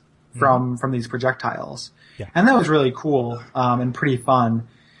enemies from these projectiles. Yeah. And that was really cool, and pretty fun.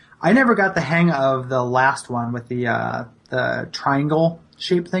 I never got the hang of the last one with the triangle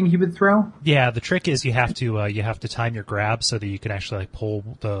shape thing he would throw? Yeah, the trick is you have to time your grab so that you can actually like pull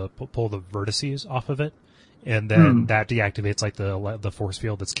the vertices off of it, and then that deactivates like the force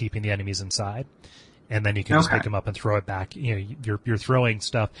field that's keeping the enemies inside, and then you can just pick him up and throw it back. You know, you're throwing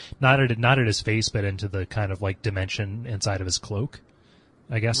stuff not at his face, but into the kind of like dimension inside of his cloak,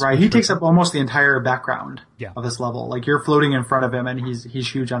 I guess. Right, he takes up almost the entire background of this level. Like you're floating in front of him, and he's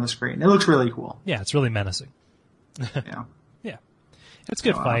huge on the screen. It looks really cool. Yeah, it's really menacing. Yeah. Yeah. It's a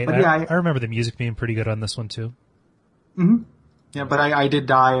good fight. I remember the music being pretty good on this one too. Mm-hmm. Yeah, but I did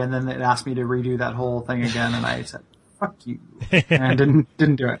die, and then it asked me to redo that whole thing again, and I said, "Fuck you," and I didn't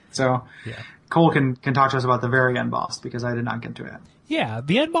do it. So Cole can talk to us about the very end boss because I did not get to it. Yeah,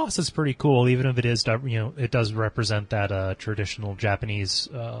 the end boss is pretty cool, even if it is, it does represent that traditional Japanese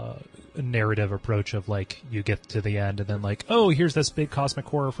narrative approach of like you get to the end and then like, oh, here's this big cosmic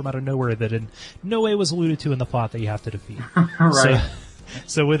horror from out of nowhere that in no way was alluded to in the plot that you have to defeat. Right.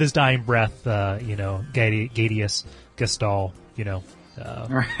 So with his dying breath, Gadius Gestal,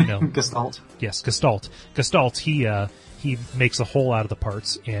 Gestalt. Yes, Gestalt. Gestalt. He makes a hole out of the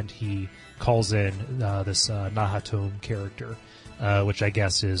parts and he calls in this Nahatom character. Which I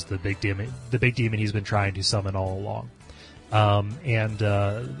guess is the big demon he's been trying to summon all along.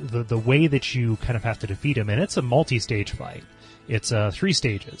 The way that you kind of have to defeat him, and it's a multi-stage fight. It's 3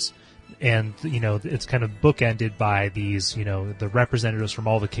 stages. And, it's kind of bookended by these, the representatives from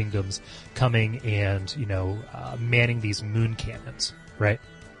all the kingdoms coming and, manning these moon cannons, right?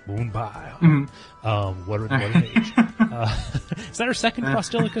 Moon pile. Mm-hmm. What an age. Is that our second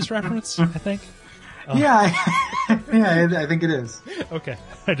Crostilicus reference, I think? I think it is. Okay,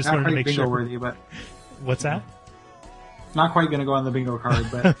 I just not wanted to make bingo sure. Worthy, but what's that? Not quite going to go on the bingo card,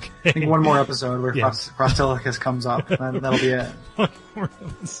 but okay. I think one more episode where Crostilicus comes up, and that'll be it. One more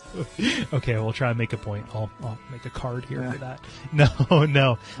episode. Okay, we'll try and make a point. I'll make a card here for that.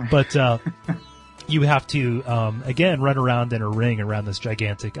 No, but you have to again run around in a ring around this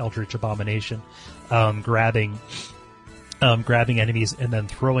gigantic eldritch abomination, grabbing enemies and then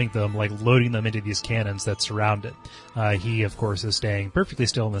throwing them, like loading them into these cannons that surround it. He, of course, is staying perfectly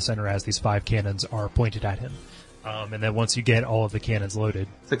still in the center as these 5 cannons are pointed at him. And then once you get all of the cannons loaded...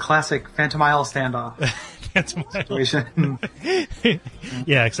 It's a classic Phantomile standoff. Situation.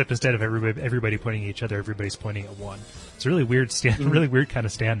 Yeah, except instead of everybody pointing at each other, everybody's pointing at one. It's a really weird really weird kind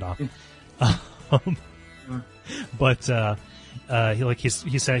of standoff. But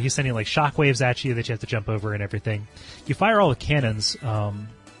he's sending like shockwaves at you that you have to jump over and everything. You fire all the cannons.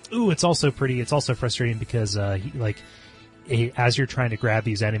 It's also frustrating because as you're trying to grab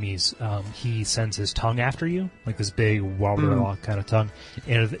these enemies, he sends his tongue after you, like this big kind of tongue,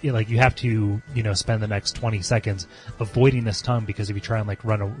 and you have to spend the next 20 seconds avoiding this tongue because if you try and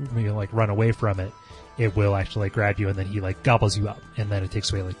run away from it, it will actually grab you and then he gobbles you up and then it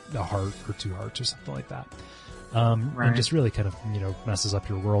takes away a heart or 2 hearts or something like that. And just really kind of, messes up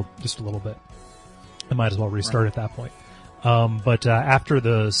your world just a little bit. I might as well restart at that point. But after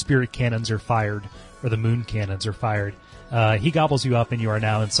the spirit cannons are fired, or the moon cannons are fired, he gobbles you up and you are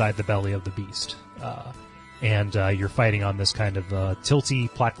now inside the belly of the beast. And you're fighting on this kind of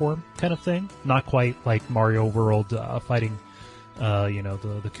tilty platform kind of thing. Not quite like Mario World fighting,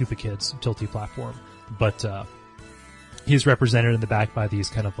 the Koopa Kids tilty platform. But he's represented in the back by these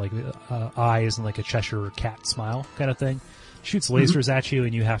kind of eyes and like a Cheshire cat smile kind of thing. Shoots lasers at you,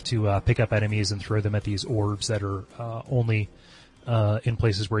 and you have to pick up enemies and throw them at these orbs that are only in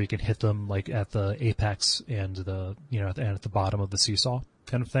places where you can hit them, like at the apex and at the bottom of the seesaw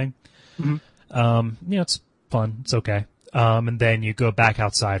kind of thing. It's fun. It's okay. And then you go back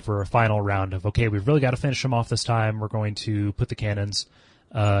outside for a final round of, okay, we've really got to finish them off this time. We're going to put the cannons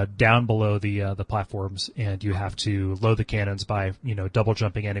down below the platforms, and you have to load the cannons by double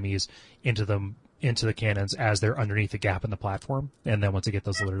jumping enemies into the cannons as they're underneath the gap in the platform. And then once you get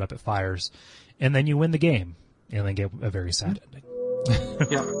those loaded up, it fires, and then you win the game, and then get a very sad ending.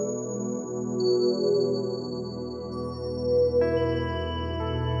 Yeah.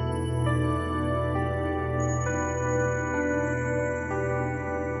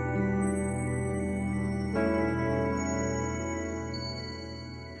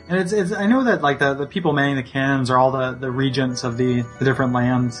 And it's I know that the people manning the cannons are all the regents of the different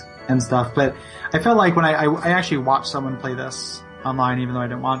lands and stuff, but I felt like when I actually watched someone play this online, even though I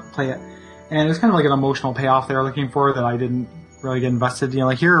didn't want to play it, and it was kind of like an emotional payoff they were looking for that I didn't really get invested.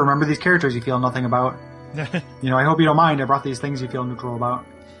 Here, remember these characters you feel nothing about. I hope you don't mind. I brought these things you feel neutral about.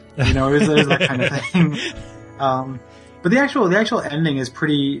 It was that kind of thing. But the actual ending is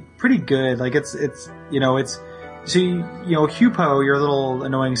pretty good. It's Hupo, your little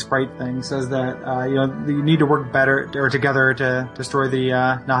annoying sprite thing, says that, you need to work better or together to destroy the,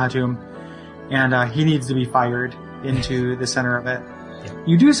 Nahatum. And, he needs to be fired into the center of it. Yeah.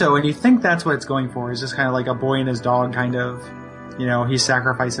 You do so, and you think that's what it's going for. It's just kind of like a boy and his dog kind of, he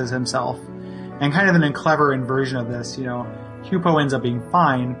sacrifices himself. And kind of in a clever inversion of this, Hupo ends up being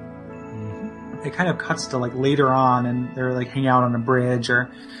fine. Mm-hmm. It kind of cuts to like later on, and they're like hanging out on a bridge or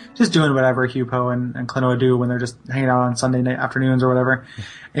just doing whatever Hupo and Klonoa do when they're just hanging out on Sunday night afternoons or whatever.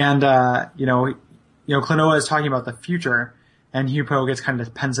 And, Klonoa is talking about the future, and Hupo gets kind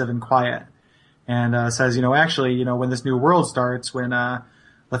of pensive and quiet. And, says, actually, when this new world starts, when,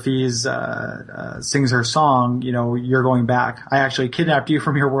 Lafiz, sings her song, you're going back. I actually kidnapped you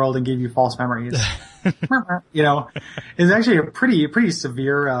from your world and gave you false memories. It's actually a pretty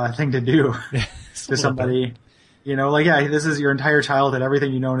severe, thing to do to somebody. This is your entire childhood,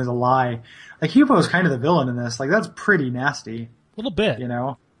 everything you know is a lie. Like, Hupo is kind of the villain in this. Like, that's pretty nasty. A little bit.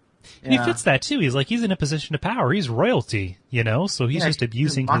 And he fits that too. He's in a position of power. He's royalty, so he's just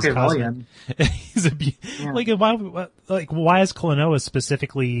abusing his cosmic. Why is Klonoa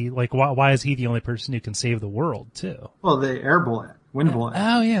specifically, why is he the only person who can save the world too? Well, the air bullet, wind bullet.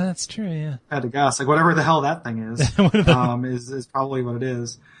 Oh yeah, that's true, yeah. I had to guess. Whatever the hell that thing is, is probably what it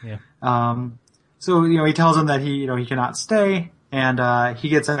is. Yeah. So, he tells him that he cannot stay, and, he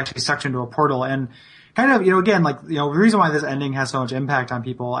gets actually sucked into a portal, and kind of, again, the reason why this ending has so much impact on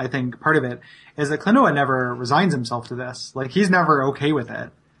people, I think part of it is that Klonoa never resigns himself to this. Like, he's never okay with it.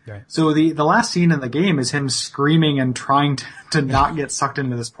 Right. So the last scene in the game is him screaming and trying to not get sucked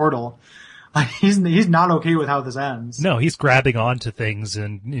into this portal. Like, he's not okay with how this ends. No, he's grabbing onto things,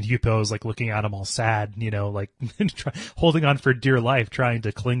 and Yupo's looking at him all sad, holding on for dear life, trying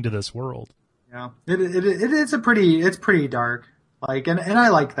to cling to this world. Yeah. It's pretty dark. And I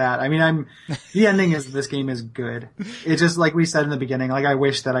like that. I mean, the ending is, this game is good. It's just like we said in the beginning, I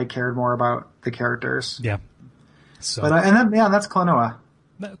wish that I cared more about the characters. Yeah. So. But, that's Klonoa.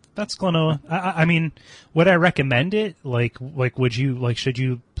 That's Klonoa. I mean, would I recommend it? Would you, should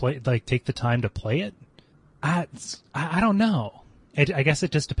you play, take the time to play it? I don't know. I guess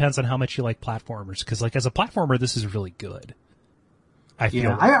it just depends on how much you like platformers. Cause as a platformer, this is really good. I feel.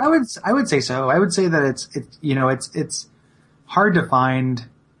 Yeah, I would say so. I would say that it's hard to find,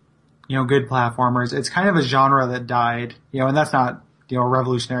 good platformers. It's kind of a genre that died, and that's not, a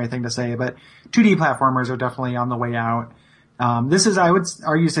revolutionary thing to say, but 2D platformers are definitely on the way out. This is, I would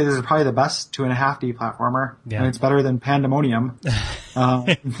argue, say this is probably the best 2.5D platformer. Yeah. And it's better than Pandemonium.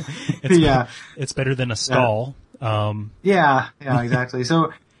 It's better than a stall. Yeah, exactly.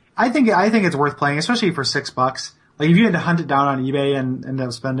 So I think it's worth playing, especially for $6. If you had to hunt it down on eBay and end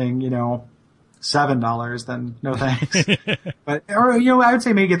up spending, $7, then no thanks. But, or, I would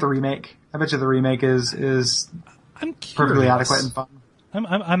say maybe get the remake. I bet you the remake is perfectly adequate and fun.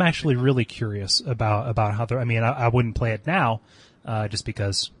 I'm actually really curious about how I wouldn't play it now, just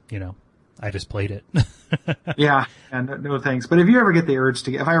because, I just played it. Yeah, and no thanks. But if I ever get the urge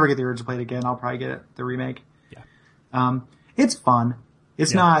to play it again, I'll probably get the remake. Yeah. It's fun.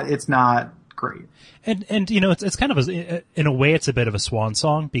 It's not great. And it's kind of in a way it's a bit of a swan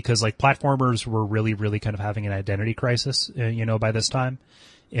song, because platformers were really, really kind of having an identity crisis, by this time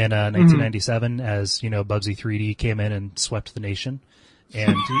in 1997, as Bubsy 3D came in and swept the nation.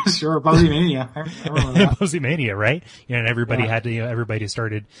 And sure, Bubsy Mania. I remember that. Bubsy Mania, right? And everybody had to, everybody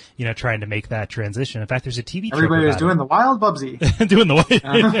started, trying to make that transition. In fact, there's a TV. Everybody was doing the wild Bubsy. Doing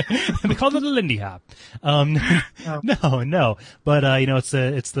the they called it the Lindy Hop. No, but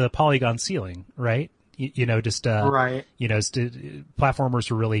it's the polygon ceiling, right? Right.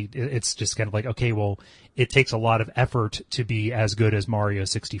 Platformers are really, it's just kind of okay, well, it takes a lot of effort to be as good as Mario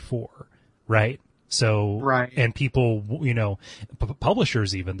 64, right? So, right. And people,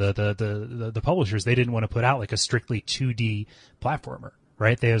 publishers even, the publishers, they didn't want to put out a strictly 2D platformer,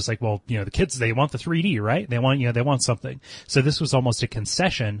 right? They was well, the kids, they want the 3D, right? They want something. So this was almost a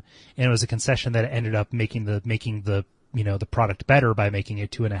concession, and it was a concession that ended up making the product better by making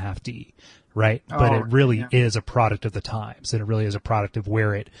it 2.5D, right? But it really is a product of the times, and it really is a product of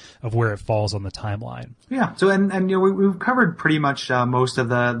where it falls on the timeline. Yeah. So, and we've covered pretty much, most of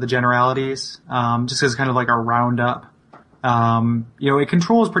the generalities, just as kind of a roundup. It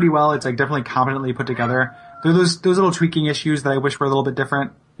controls pretty well. It's definitely competently put together. There are those little tweaking issues that I wish were a little bit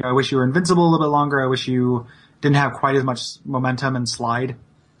different. I wish you were invincible a little bit longer. I wish you didn't have quite as much momentum and slide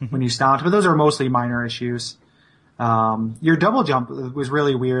when you stopped, but those are mostly minor issues. Your double jump was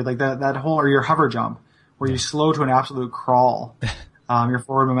really weird, that whole, or your hover jump, where you slow to an absolute crawl. Your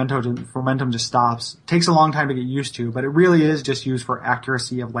forward momentum just stops. Takes a long time to get used to, but it really is just used for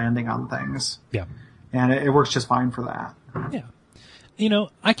accuracy of landing on things. Yeah. and it works just fine for that. Yeah.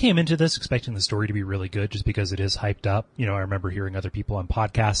 I came into this expecting the story to be really good just because it is hyped up. I remember hearing other people on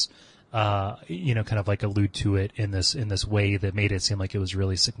podcasts, kind of like allude to it in this way that made it seem like it was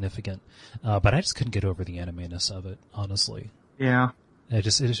really significant. But I just couldn't get over the anime-ness of it, honestly. Yeah.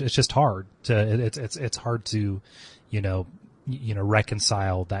 It's just hard it's hard to,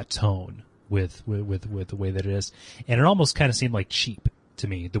 reconcile that tone with the way that it is. And it almost kind of seemed like cheap to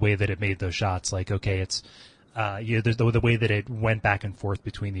me, the way that it made those shots. Like, okay, it's, the way that it went back and forth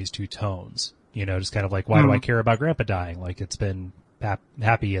between these two tones, just kind of like, why do I care about Grandpa dying? Like, it's been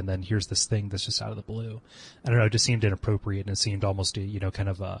happy, and then here's this thing that's just out of the blue. I don't know, it just seemed inappropriate, and it seemed almost, kind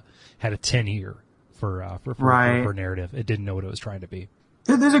of, had a tin ear for narrative. It didn't know what it was trying to be.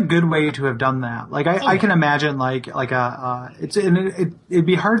 There's a good way to have done that. Like, I can imagine it'd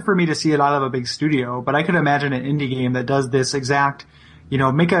be hard for me to see it out of a big studio, but I could imagine an indie game that does this exact,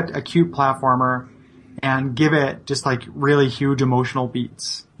 make a cute platformer and give it just like really huge emotional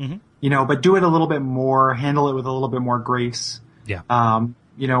beats, but do it a little bit more, handle it with a little bit more grace. Yeah.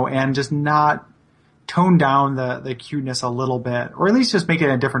 And just not tone down the cuteness a little bit, or at least just make it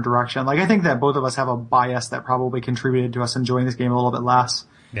in a different direction. Like, I think that both of us have a bias that probably contributed to us enjoying this game a little bit less.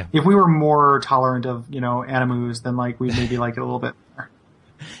 Yeah. If we were more tolerant of, animus, then like we'd maybe like it a little bit more.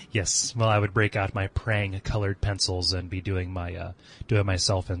 Yes. Well, I would break out my praying colored pencils and be doing my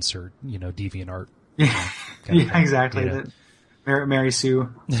self-insert, DeviantArt. Yeah, exactly. That Mary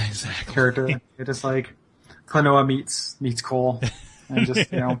Sue character. It just like Klonoa meets Cole, and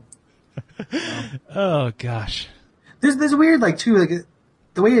just Oh gosh. There's weird like the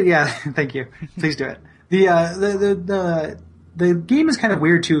way thank you. Please do it. The game is kind of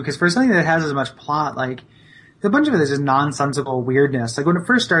weird too, because for something that has as much plot, like a bunch of it is just nonsensical weirdness. Like when it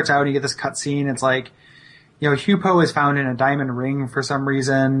first starts out and you get this cutscene, it's like, Hupo is found in a diamond ring for some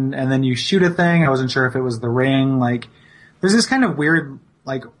reason, and then you shoot a thing. I wasn't sure if it was the ring. Like, there's this kind of weird,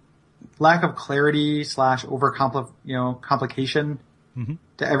 like, lack of clarity / complication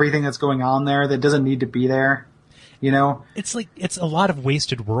to everything that's going on there that doesn't need to be there. It's like, it's a lot of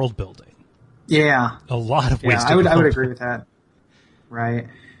wasted world building. Yeah. A lot of wasted I would agree with that. Right.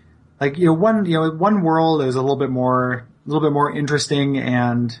 Like, one world is a little bit more interesting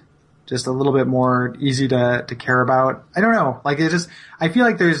and just a little bit more easy to care about. I don't know. Like, I feel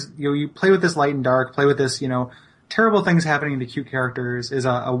like there's, you play with this light and dark, play with this, terrible things happening to cute characters is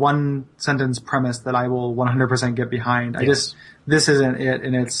a one sentence premise that I will 100% get behind. Yes. This isn't it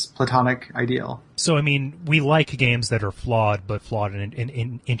in its platonic ideal. So, I mean, we like games that are flawed, but flawed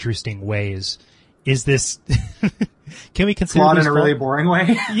in interesting ways. Is this, can we consider flawed in a really boring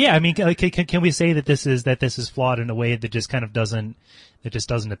way? Yeah. I mean, can we say that this is flawed in a way that just kind of doesn't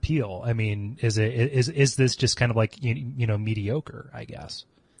appeal? I mean, is this just kind of like, mediocre, I guess,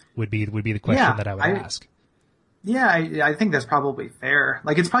 would be the question that I would ask. Yeah, I think that's probably fair.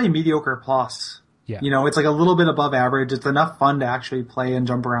 Like, it's probably mediocre plus. Yeah. It's like a little bit above average. It's enough fun to actually play and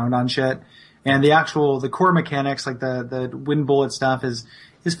jump around on shit. And the core mechanics, like the wind bullet stuff is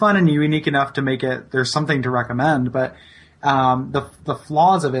fun and unique enough to make it, there's something to recommend. But, the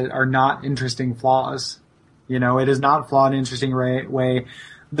flaws of it are not interesting flaws. It is not flawed in an interesting way.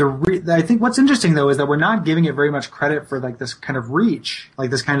 I think what's interesting though is that we're not giving it very much credit for like this kind of reach,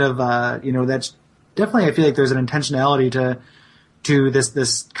 like this kind of, that's definitely, I feel like there's an intentionality to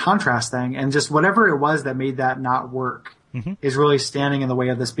this contrast thing, and just whatever it was that made that not work is really standing in the way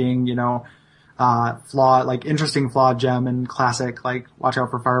of this being, flawed, like interesting flawed gem and classic, like watch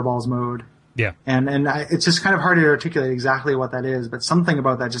out for fireballs mode. Yeah. It's just kind of hard to articulate exactly what that is, but something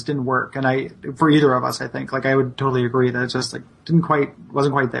about that just didn't work. And for either of us, I think, like I would totally agree that it just like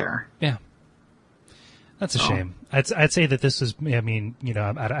wasn't quite there. Yeah. That's a shame. I'd say that this is, I mean,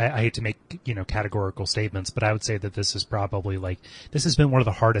 I hate to make, categorical statements, but I would say that this is probably this has been one of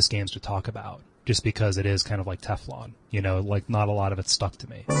the hardest games to talk about just because it is kind of like Teflon, like not a lot of it stuck to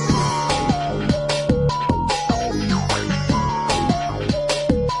me.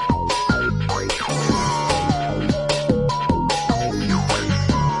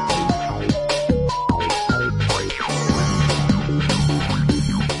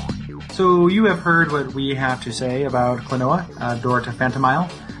 So you have heard what we have to say about Klonoa, Door to Phantomile,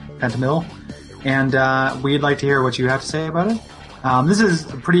 and we'd like to hear what you have to say about it. This is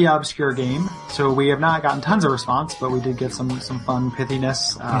a pretty obscure game, so we have not gotten tons of response, but we did get some fun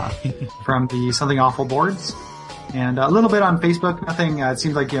pithiness from the Something Awful boards. And a little bit on Facebook, nothing, it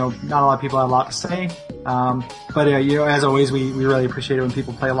seems like, not a lot of people have a lot to say. But as always, we really appreciate it when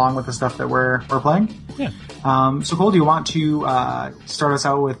people play along with the stuff that we're playing. Yeah. So Cole, do you want to, start us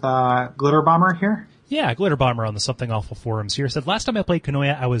out with, Glitter Bomber here? Yeah, Glitter Bomber on the Something Awful forums here said, last time I played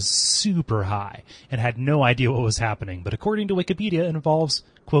Klonoa, I was super high and had no idea what was happening. But according to Wikipedia, it involves,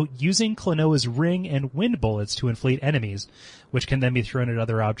 quote, using Klonoa's ring and wind bullets to inflate enemies, which can then be thrown at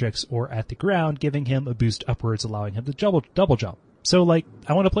other objects or at the ground, giving him a boost upwards, allowing him to double jump. So, like,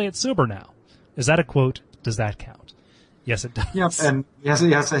 I want to play it sober now. Is that a quote? Does that count? Yes, it does. Yep, and yes,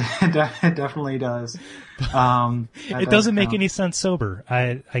 it definitely does. It doesn't make any sense sober.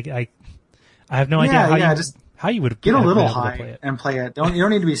 I have no idea how you would get a little high play and play it. You don't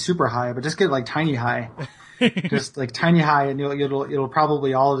need to be super high, but just get like tiny high. Just like tiny high, and it'll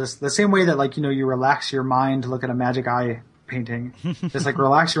probably all just the same way that like you relax your mind to look at a magic eye painting. Just like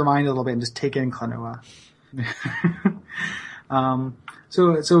relax your mind a little bit and just take in Klonoa.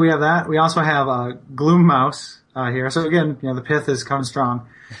 So we have that. We also have Gloom Mouse here. So again, the pith is coming strong.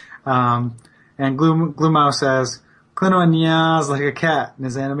 And Gloom Mouse says, Klonoa meows like a cat in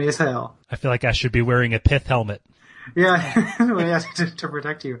his anime as hell. I feel like I should be wearing a pith helmet. Yeah, to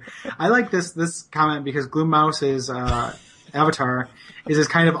protect you. I like this comment because Gloom Mouse's avatar is this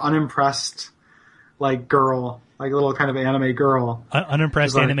kind of unimpressed like girl, like a little kind of anime girl.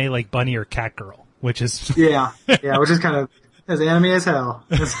 Unimpressed anime like bunny or cat girl, which is yeah, which is kind of as anime as hell.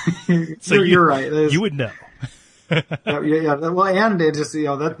 So you're right. You would know. yeah. Well, and it just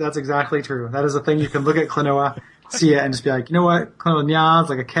that's exactly true. That is a thing you can look at Klonoa, see it, and just be like, you know what, Klonoa meows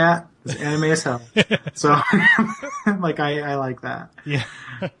like a cat. It's anime as hell. So, like, I like that. Yeah.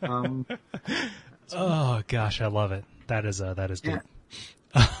 Oh gosh, I love it. That is good.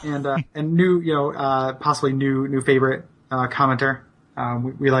 Yeah. And new, possibly new favorite, commenter.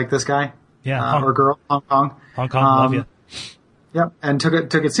 We like this guy. Yeah. Or girl, Hong Kong. Hong Kong, love you. Yep. And took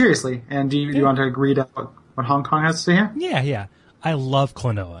it seriously. And do you want to read what Hong Kong has to say here? Yeah. I love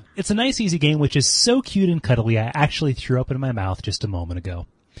Klonoa. It's a nice, easy game which is so cute and cuddly I actually threw up in my mouth just a moment ago.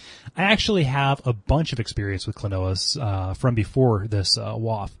 I actually have a bunch of experience with Klonoas from before this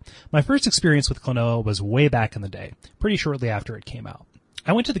WAF. My first experience with Klonoa was way back in the day, pretty shortly after it came out.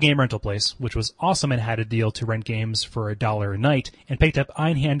 I went to the game rental place, which was awesome and had a deal to rent games for $1 a night, and picked up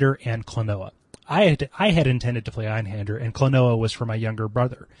Einhander and Klonoa. I had intended to play Einhander, and Klonoa was for my younger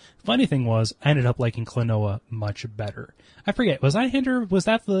brother. Funny thing was, I ended up liking Klonoa much better. I forget, was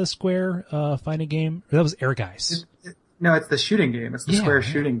that the square fighting game? Or that was Ehrgeist. No, it's the shooting game. It's the square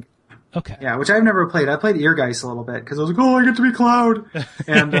shooting. Okay. Yeah, which I've never played. I played Ehrgeist a little bit because I was like, oh, I get to be Cloud.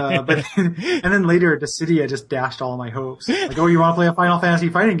 And, and then later Dissidia just dashed all my hopes. Like, oh, you want to play a Final Fantasy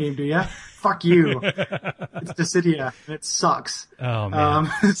fighting game, do ya? Fuck you. It's Dissidia and it sucks. Oh man.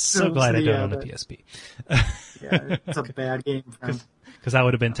 so glad I got it on the PSP. Yeah, it's a bad game, friend. Because I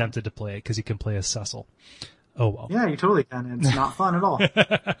would have been tempted to play it because you can play as Cecil. Oh well. Yeah, you totally can. And it's not fun at all.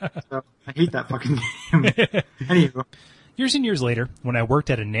 So I hate that fucking game. Anywho. Years and years later, when I worked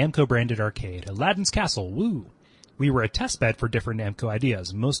at a Namco-branded arcade, Aladdin's Castle, woo! We were a testbed for different Namco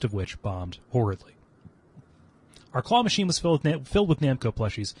ideas, most of which bombed horridly. Our claw machine was filled with Namco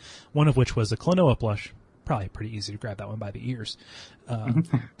plushies, one of which was a Klonoa plush. Probably pretty easy to grab that one by the ears.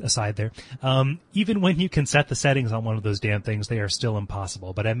 Aside there. Even when you can set the settings on one of those damn things, they are still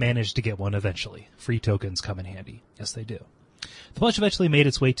impossible, but I managed to get one eventually. Free tokens come in handy. Yes, they do. The plush eventually made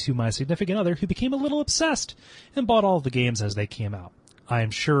its way to my significant other, who became a little obsessed and bought all of the games as they came out. I am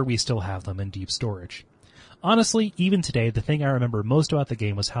sure we still have them in deep storage. Honestly, even today, the thing I remember most about the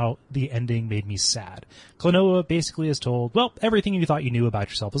game was how the ending made me sad. Klonoa basically is told, well, everything you thought you knew about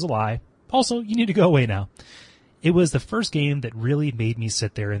yourself was a lie. Also, you need to go away now. It was the first game that really made me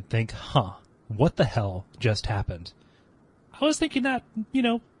sit there and think, what the hell just happened? I was thinking that,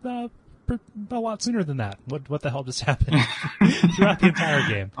 a lot sooner than that. What the hell just happened throughout the entire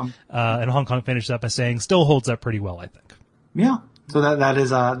game? And Hong Kong finished up by saying, still holds up pretty well, I think. Yeah. So that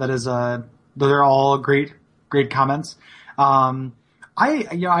is those are all great comments. I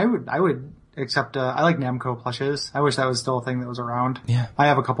would accept, I like Namco plushes. I wish that was still a thing that was around. Yeah. I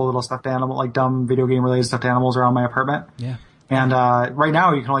have a couple little stuffed animal, like dumb video game related stuffed animals around my apartment. Yeah. And, right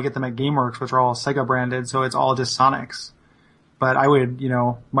now you can only get them at GameWorks, which are all Sega branded, so it's all just Sonics. But I would,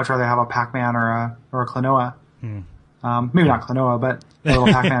 much rather have a Pac-Man or a Klonoa. Maybe not Klonoa, but a little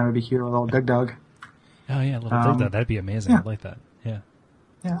Pac-Man would be cute, or a little Dig Dug. Oh yeah, a little Dig Dug. That'd be amazing. Yeah. I'd like that. Yeah.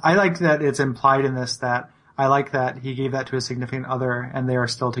 Yeah. I like that it's implied in this that I like that he gave that to his significant other and they are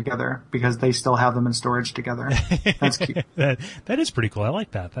still together because they still have them in storage together. That's cute. that is pretty cool. I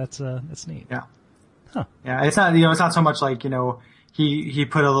like that. That's neat. Yeah. Huh. Yeah. It's not so much like, he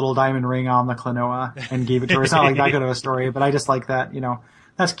put a little diamond ring on the Klonoa and gave it to her. It's not like that good of a story, but I just like that,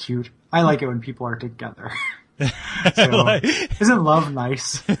 that's cute. I like it when people are together. So, isn't love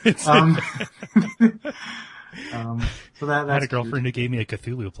nice? So that's I had a girlfriend who gave me a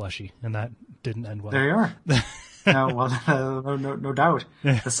Cthulhu plushie, and that didn't end well. There you are. No, well, no doubt.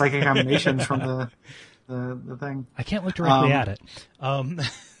 The psychic combinations from the thing. I can't look directly at it.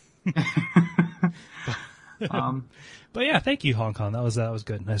 But yeah, thank you, Hong Kong. That was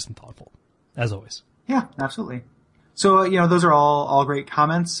good, nice and thoughtful, as always. Yeah, absolutely. So, those are all great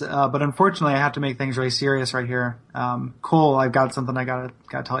comments, but unfortunately I have to make things really serious right here. Cole, I've got something I gotta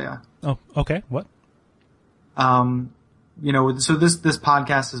tell you. Oh, okay. What? So this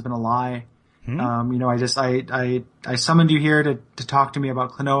podcast has been a lie. I summoned you here to talk to me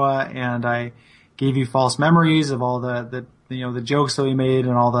about Klonoa, and I gave you false memories of all the jokes that we made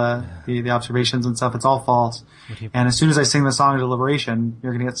and all the observations and stuff. It's all false. And as soon as I sing the song of deliberation,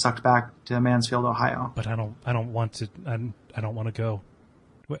 you're going to get sucked back to Mansfield, Ohio. But I don't want to. I don't want to go.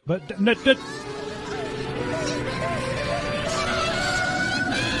 But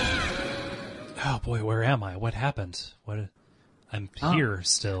oh boy, where am I? What happened? I'm here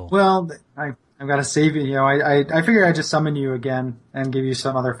still. Well, I've got to save you. I figured I'd just summon you again and give you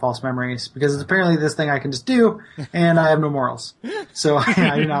some other false memories, because it's apparently this thing I can just do, and I have no morals. So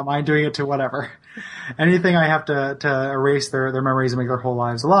I do not mind doing it to whatever. Anything I have to erase their memories and make their whole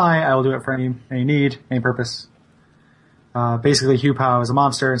lives a lie, I will do it for any need, any purpose. Basically, Hugh Pow is a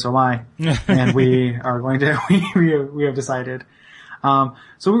monster, and so am I. And we are going to, we have decided. So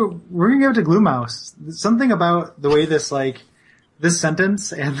we're going to give it to Glue Mouse. Something about the way this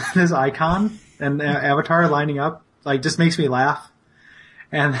sentence and this icon and avatar lining up, just makes me laugh.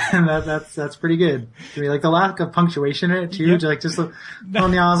 And that's pretty good to me. The lack of punctuation in it too. Yep. I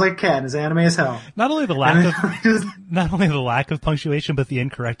was like, Cat is anime as hell. Not only the lack of punctuation, but the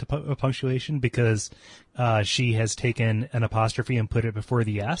incorrect punctuation, because she has taken an apostrophe and put it before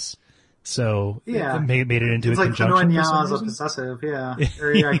the S. So it made it into a conjunction. It's like Klonoa Nya is a possessive, yeah.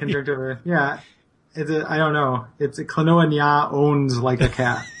 Or conjunctive, yeah. I don't know. It's Klonoa Nya owns like a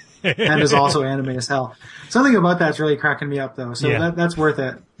cat. And is also anime as hell. Something about that's really cracking me up though. So that's worth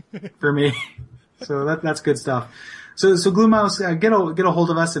it for me. So that's good stuff. So Glue Mouse, get a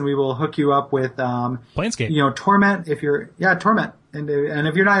hold of us and we will hook you up with, Planescape. Torment Torment. And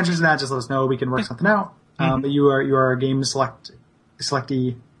if you're not interested in that, just let us know. We can work something out. But you are a game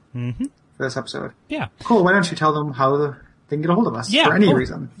selectee for this episode. Yeah. Cool. Why don't you tell them how they can get a hold of us for any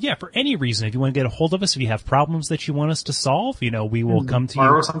reason. Yeah, for any reason. If you want to get a hold of us, if you have problems that you want us to solve, we will come to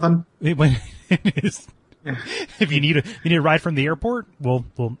borrow you. Something. If you need a ride from the airport, we'll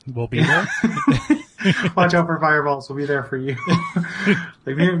be there. Watch out for fireballs. We'll be there for you.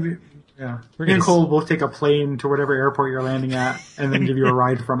 Me and Cole will both take a plane to whatever airport you're landing at and then give you a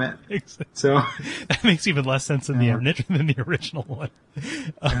ride from it. Exactly. So that makes even less sense than the original one.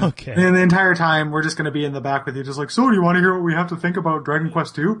 Yeah. Okay. And the entire time we're just going to be in the back with you, just so do you want to hear what we have to think about Dragon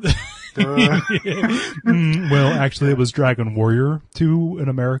Quest II? Well, actually, it was Dragon Warrior 2 in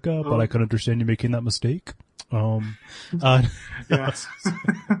America, but I could understand you making that mistake. Yes.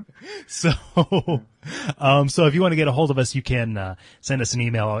 So if you want to get a hold of us, you can send us an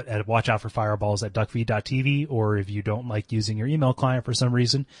email at watchoutforfireballs@duckfeed.tv, or if you don't like using your email client for some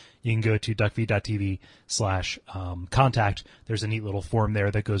reason, you can go to duckfeed.tv/contact. There's a neat little form there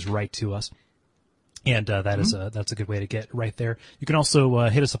that goes right to us. And that's a good way to get right there. You can also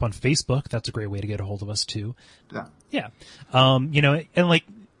hit us up on Facebook. That's a great way to get a hold of us too. Yeah.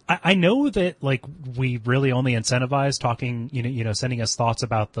 I know that we really only incentivize talking, sending us thoughts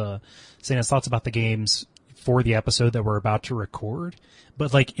about the games for the episode that we're about to record.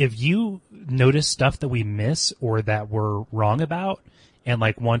 But if you notice stuff that we miss or that we're wrong about and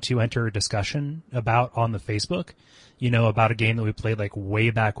want to enter a discussion about on the Facebook, about a game that we played way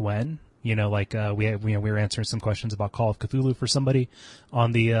back when, we were answering some questions about Call of Cthulhu for somebody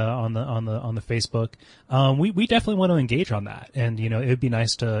on the Facebook. We definitely want to engage on that. And, it would be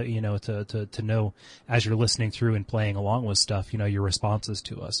nice to know as you're listening through and playing along with stuff, your responses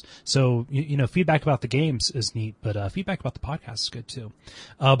to us. So, feedback about the games is neat, but, feedback about the podcast is good too.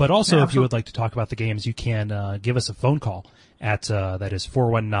 But also if you would like to talk about the games, you can, give us a phone call at, that is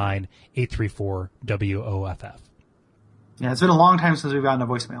 419-834-WOFF. Yeah, it's been a long time since we've gotten a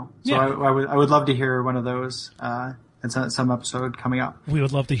voicemail. So I would love to hear one of those at some episode coming up. We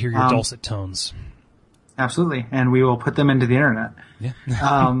would love to hear your dulcet tones. Absolutely, and we will put them into the internet. Yeah.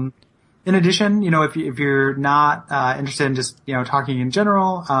 In addition, if you're not interested in just talking in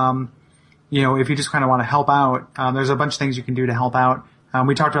general, if you just kind of want to help out, there's a bunch of things you can do to help out.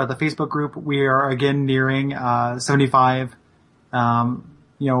 We talked about the Facebook group. We are again nearing 75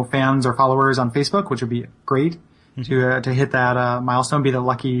 fans or followers on Facebook, which would be great. to hit that milestone, be the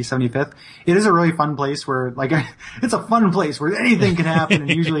lucky 75th. It is a really fun place where, like, it's a fun place where anything can happen and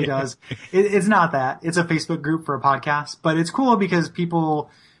usually does. It's not that. It's a Facebook group for a podcast, but it's cool because people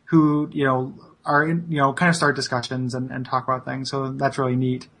who, are, kind of start discussions and talk about things. So that's really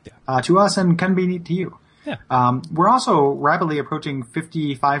neat to us and can be neat to you. Yeah. We're also rapidly approaching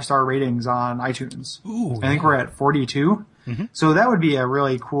 55-star ratings on iTunes. Ooh, I think we're at 42. Mm-hmm. So that would be a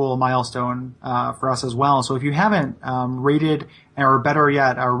really cool milestone for us as well. So if you haven't rated, or better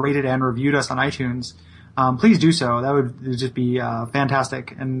yet, rated and reviewed us on iTunes, please do so. That would just be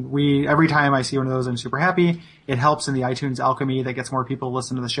fantastic. And every time I see one of those, I'm super happy. It helps in the iTunes alchemy that gets more people to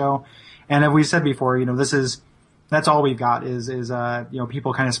listen to the show. And as we said before, that's all we've got is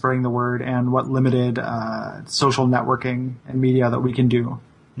people kind of spreading the word and what limited social networking and media that we can do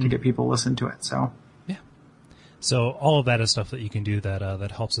to get people to listen to it. So. So all of that is stuff that you can do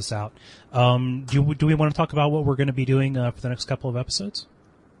that helps us out. Do we want to talk about what we're going to be doing for the next couple of episodes?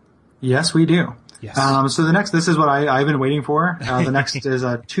 Yes, we do. Yes. So this is what I've been waiting for. The next is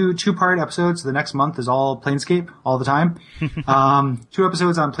a two-part episode. So the next month is all Planescape all the time. 2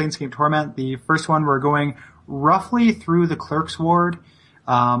 episodes on Planescape Torment. The first one we're going roughly through the Clerk's Ward.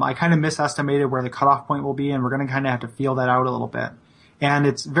 I kind of misestimated where the cutoff point will be, and we're going to kind of have to feel that out a little bit. And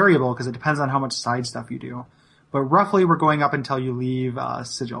it's variable because it depends on how much side stuff you do. But roughly we're going up until you leave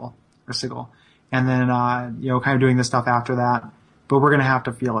Sigil. And then, kind of doing the stuff after that. But we're going to have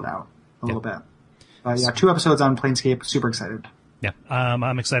to feel it out a little bit. But 2 episodes on Planescape. Super excited. Yeah,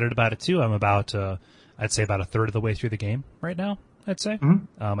 I'm excited about it too. I'm I'd say about a third of the way through the game right now, I'd say.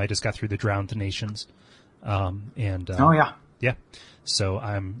 Mm-hmm. I just got through the Drowned Nations. Oh, yeah. Yeah. So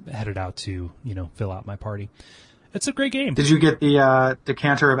I'm headed out to, fill out my party. It's a great game. Did you get the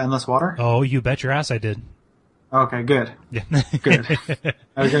decanter of Endless Water? Oh, you bet your ass I did. Okay, good. Yeah. Good.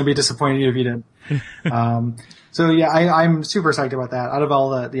 I was going to be disappointed if you didn't. I'm super psyched about that. Out of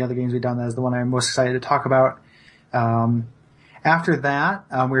all the other games we've done, that is the one I'm most excited to talk about. After that,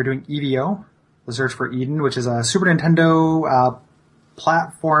 we're doing EVO, The Search for Eden, which is a Super Nintendo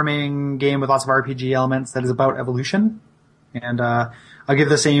platforming game with lots of RPG elements that is about evolution. And I'll give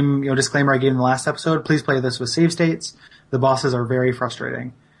the same disclaimer I gave in the last episode. Please play this with save states. The bosses are very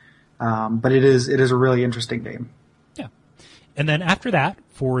frustrating. But it is a really interesting game. Yeah. And then after that,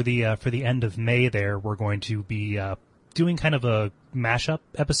 for the end of May there, we're going to be doing kind of a mashup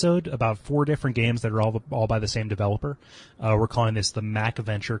episode about 4 different games that are all by the same developer. We're calling this the Mac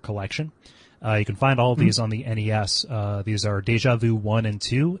Adventure Collection. You can find all of these on the NES. These are Deja Vu 1 and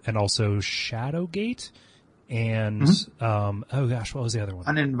 2, and also Shadowgate, and what was the other one?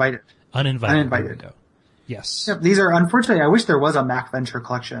 Uninvited. There we go. Yes. Yep, these are, unfortunately, I wish there was a Mac Venture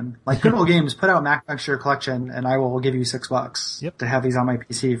Collection. Like Good Old Games, put out Mac Venture Collection, and I will give you $6 to have these on my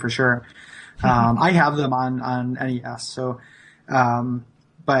PC for sure. I have them on NES, so,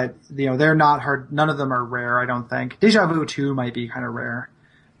 but, they're not hard. None of them are rare, I don't think. Deja Vu 2 might be kind of rare.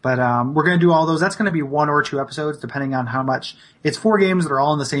 But, we're going to do all those. That's going to be 1 or 2 episodes, depending on how much. It's 4 games that are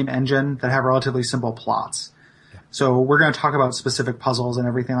all in the same engine that have relatively simple plots. Yeah. So we're going to talk about specific puzzles and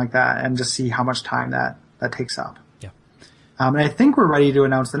everything like that, and just see how much time that takes up. Yeah. And I think we're ready to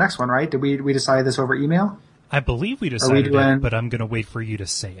announce the next one, right? Did we decide this over email? I believe we decided it, but I'm going to wait for you to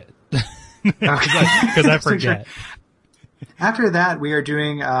say it. Because I forget. After that, we are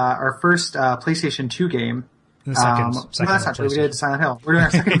doing our first PlayStation 2 game. The second that's not true. We did Silent Hill. We're doing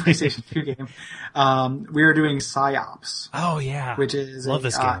our second PlayStation 2 game. We are doing Psyops. Oh, yeah. Which is Love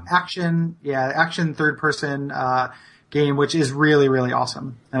this game. action third-person game, which is really, really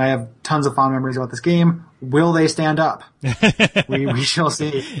awesome. And I have tons of fond memories about this game. Will they stand up? we shall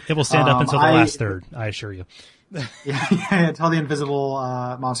see. It will stand up until the last third, I assure you. Until the invisible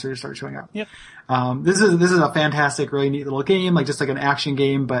monsters start showing up. Yep. This is a fantastic, really neat little game, just like an action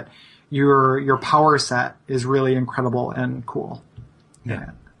game, but your power set is really incredible and cool. Yeah.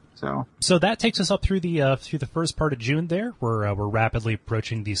 So that takes us up through the first part of June. There, we're rapidly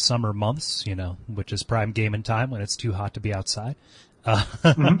approaching the summer months, which is prime gaming time when it's too hot to be outside.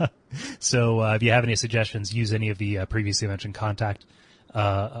 So if you have any suggestions, use any of the previously mentioned contact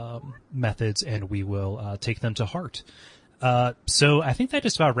methods, and we will take them to heart. So I think that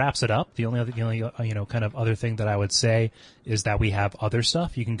just about wraps it up. The only kind of other thing that I would say is that we have other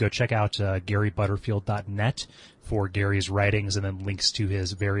stuff. You can go check out GaryButterfield.net for Gary's writings, and then links to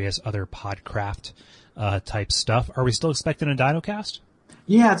his various other Podcraft type stuff. Are we still expecting a DinoCast?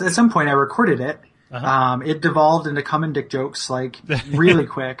 Yeah, at some point I recorded it. Uh-huh. It devolved into come and dick jokes really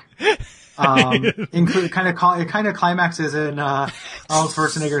quick. It kind of climaxes in Arnold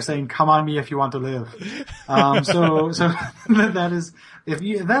Schwarzenegger saying, "Come on me if you want to live." So that is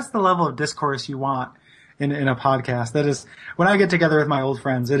if that's the level of discourse you want in a podcast. That is, when I get together with my old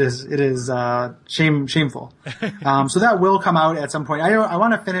friends, it is shameful. So that will come out at some point. I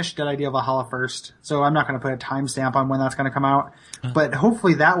want to finish Dead Idea Valhalla first, so I'm not going to put a timestamp on when that's going to come out, but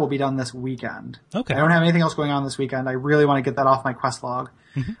hopefully that will be done this weekend. Okay. I don't have anything else going on this weekend. I really want to get that off my quest log.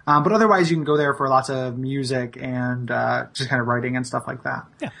 But otherwise you can go there for lots of music and, just kind of writing and stuff like that.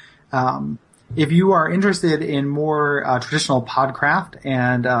 Yeah. If you are interested in more traditional podcraft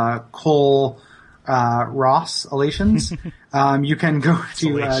and Cole Ross elations, you can go to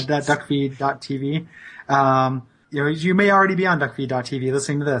duckfeed.tv. You may already be on duckfeed.tv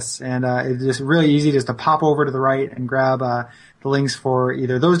listening to this, and it's just really easy just to pop over to the right and grab the links for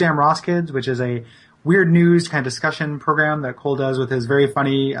either Those Damn Ross Kids, which is a weird news kind of discussion program that Cole does with his very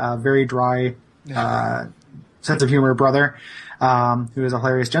funny, very dry sense of humor brother, who is a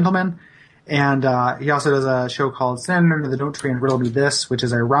hilarious gentleman. And he also does a show called Stand Under the Don't Tree and Riddle Me This, which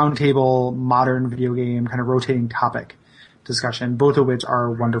is a roundtable modern video game kind of rotating topic discussion, both of which are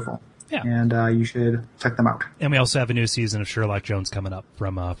wonderful. Yeah. And you should check them out. And we also have a new season of Sherlock Jones coming up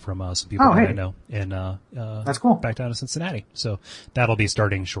from some people that I know in that's cool. back down to Cincinnati. So that'll be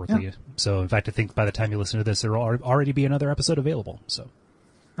starting shortly. Yeah. So in fact, I think by the time you listen to this, there will already be another episode available. So.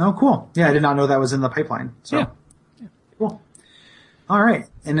 Oh, cool. Yeah, I did not know that was in the pipeline. So. Yeah. Cool. All right.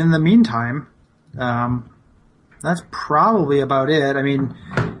 And in the meantime, that's probably about it. I mean,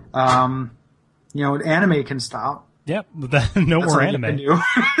 anime can stop. Yep. No more anime.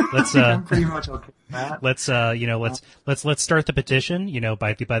 Let's I'm pretty much okay with that. Let's start the petition.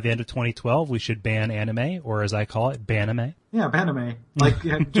 By the end of 2012, we should ban anime, or as I call it, banime. Yeah, banime.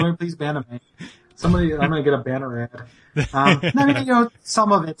 Join please banime. Somebody, I'm gonna get a banner ad.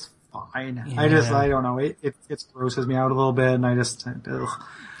 Some of it's fine. Yeah. I don't know. It grosses me out a little bit, and I just, ugh.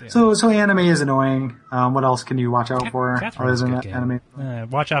 Yeah. So anime is annoying. What else can you watch out for other than that anime?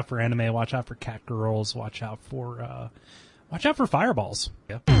 Watch out for anime. Watch out for cat girls. Watch out for fireballs.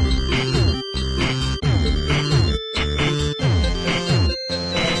 Yeah.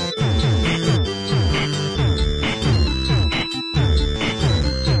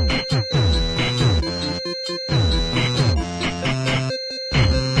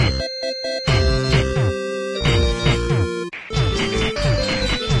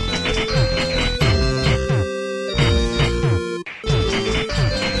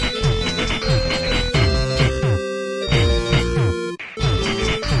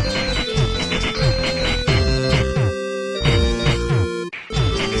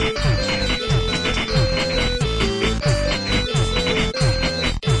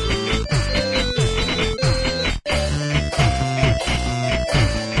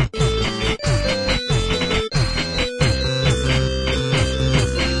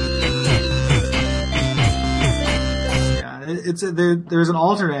 There's an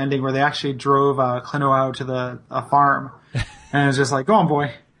alternate ending where they actually drove Klonoa out to a farm, and it's just like, go on,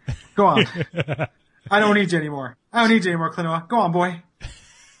 boy, go on. I don't need you anymore. Klonoa. Go on, boy.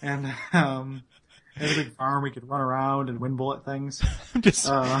 And there's a big farm we could run around and win bullet things.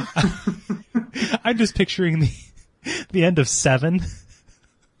 I'm just picturing the end of 7.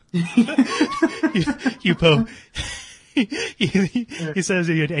 Yupo. He says,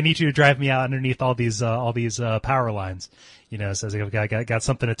 I need you to drive me out underneath all these power lines. Says, I've got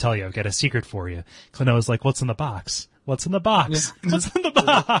something to tell you. I've got a secret for you. Klonoa's like, what's in the box? What's in the box? Yeah. What's in the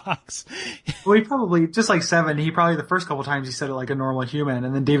box? Well, he probably, just like 7, the first couple times he said it like a normal human,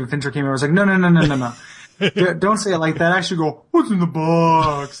 and then David Fincher came in and was like, no. Don't say it like that. Actually go, what's in the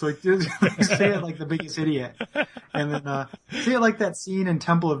box? Like, say it like the biggest idiot. And then, say it like that scene in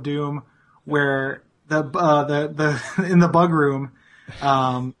Temple of Doom where in the bug room,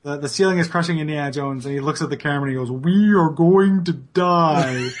 the ceiling is crushing Indiana Jones, and he looks at the camera and he goes, "We are going to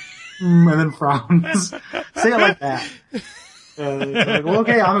die," and then frowns. Say it like that. Like, well,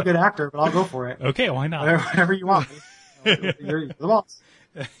 okay, I'm a good actor, but I'll go for it. Okay, why not? Whatever you want. You're the boss.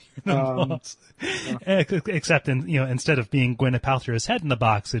 Except instead of being Gwyneth Paltrow's head in the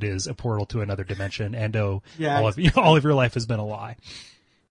box, it is a portal to another dimension, and all of your life has been a lie.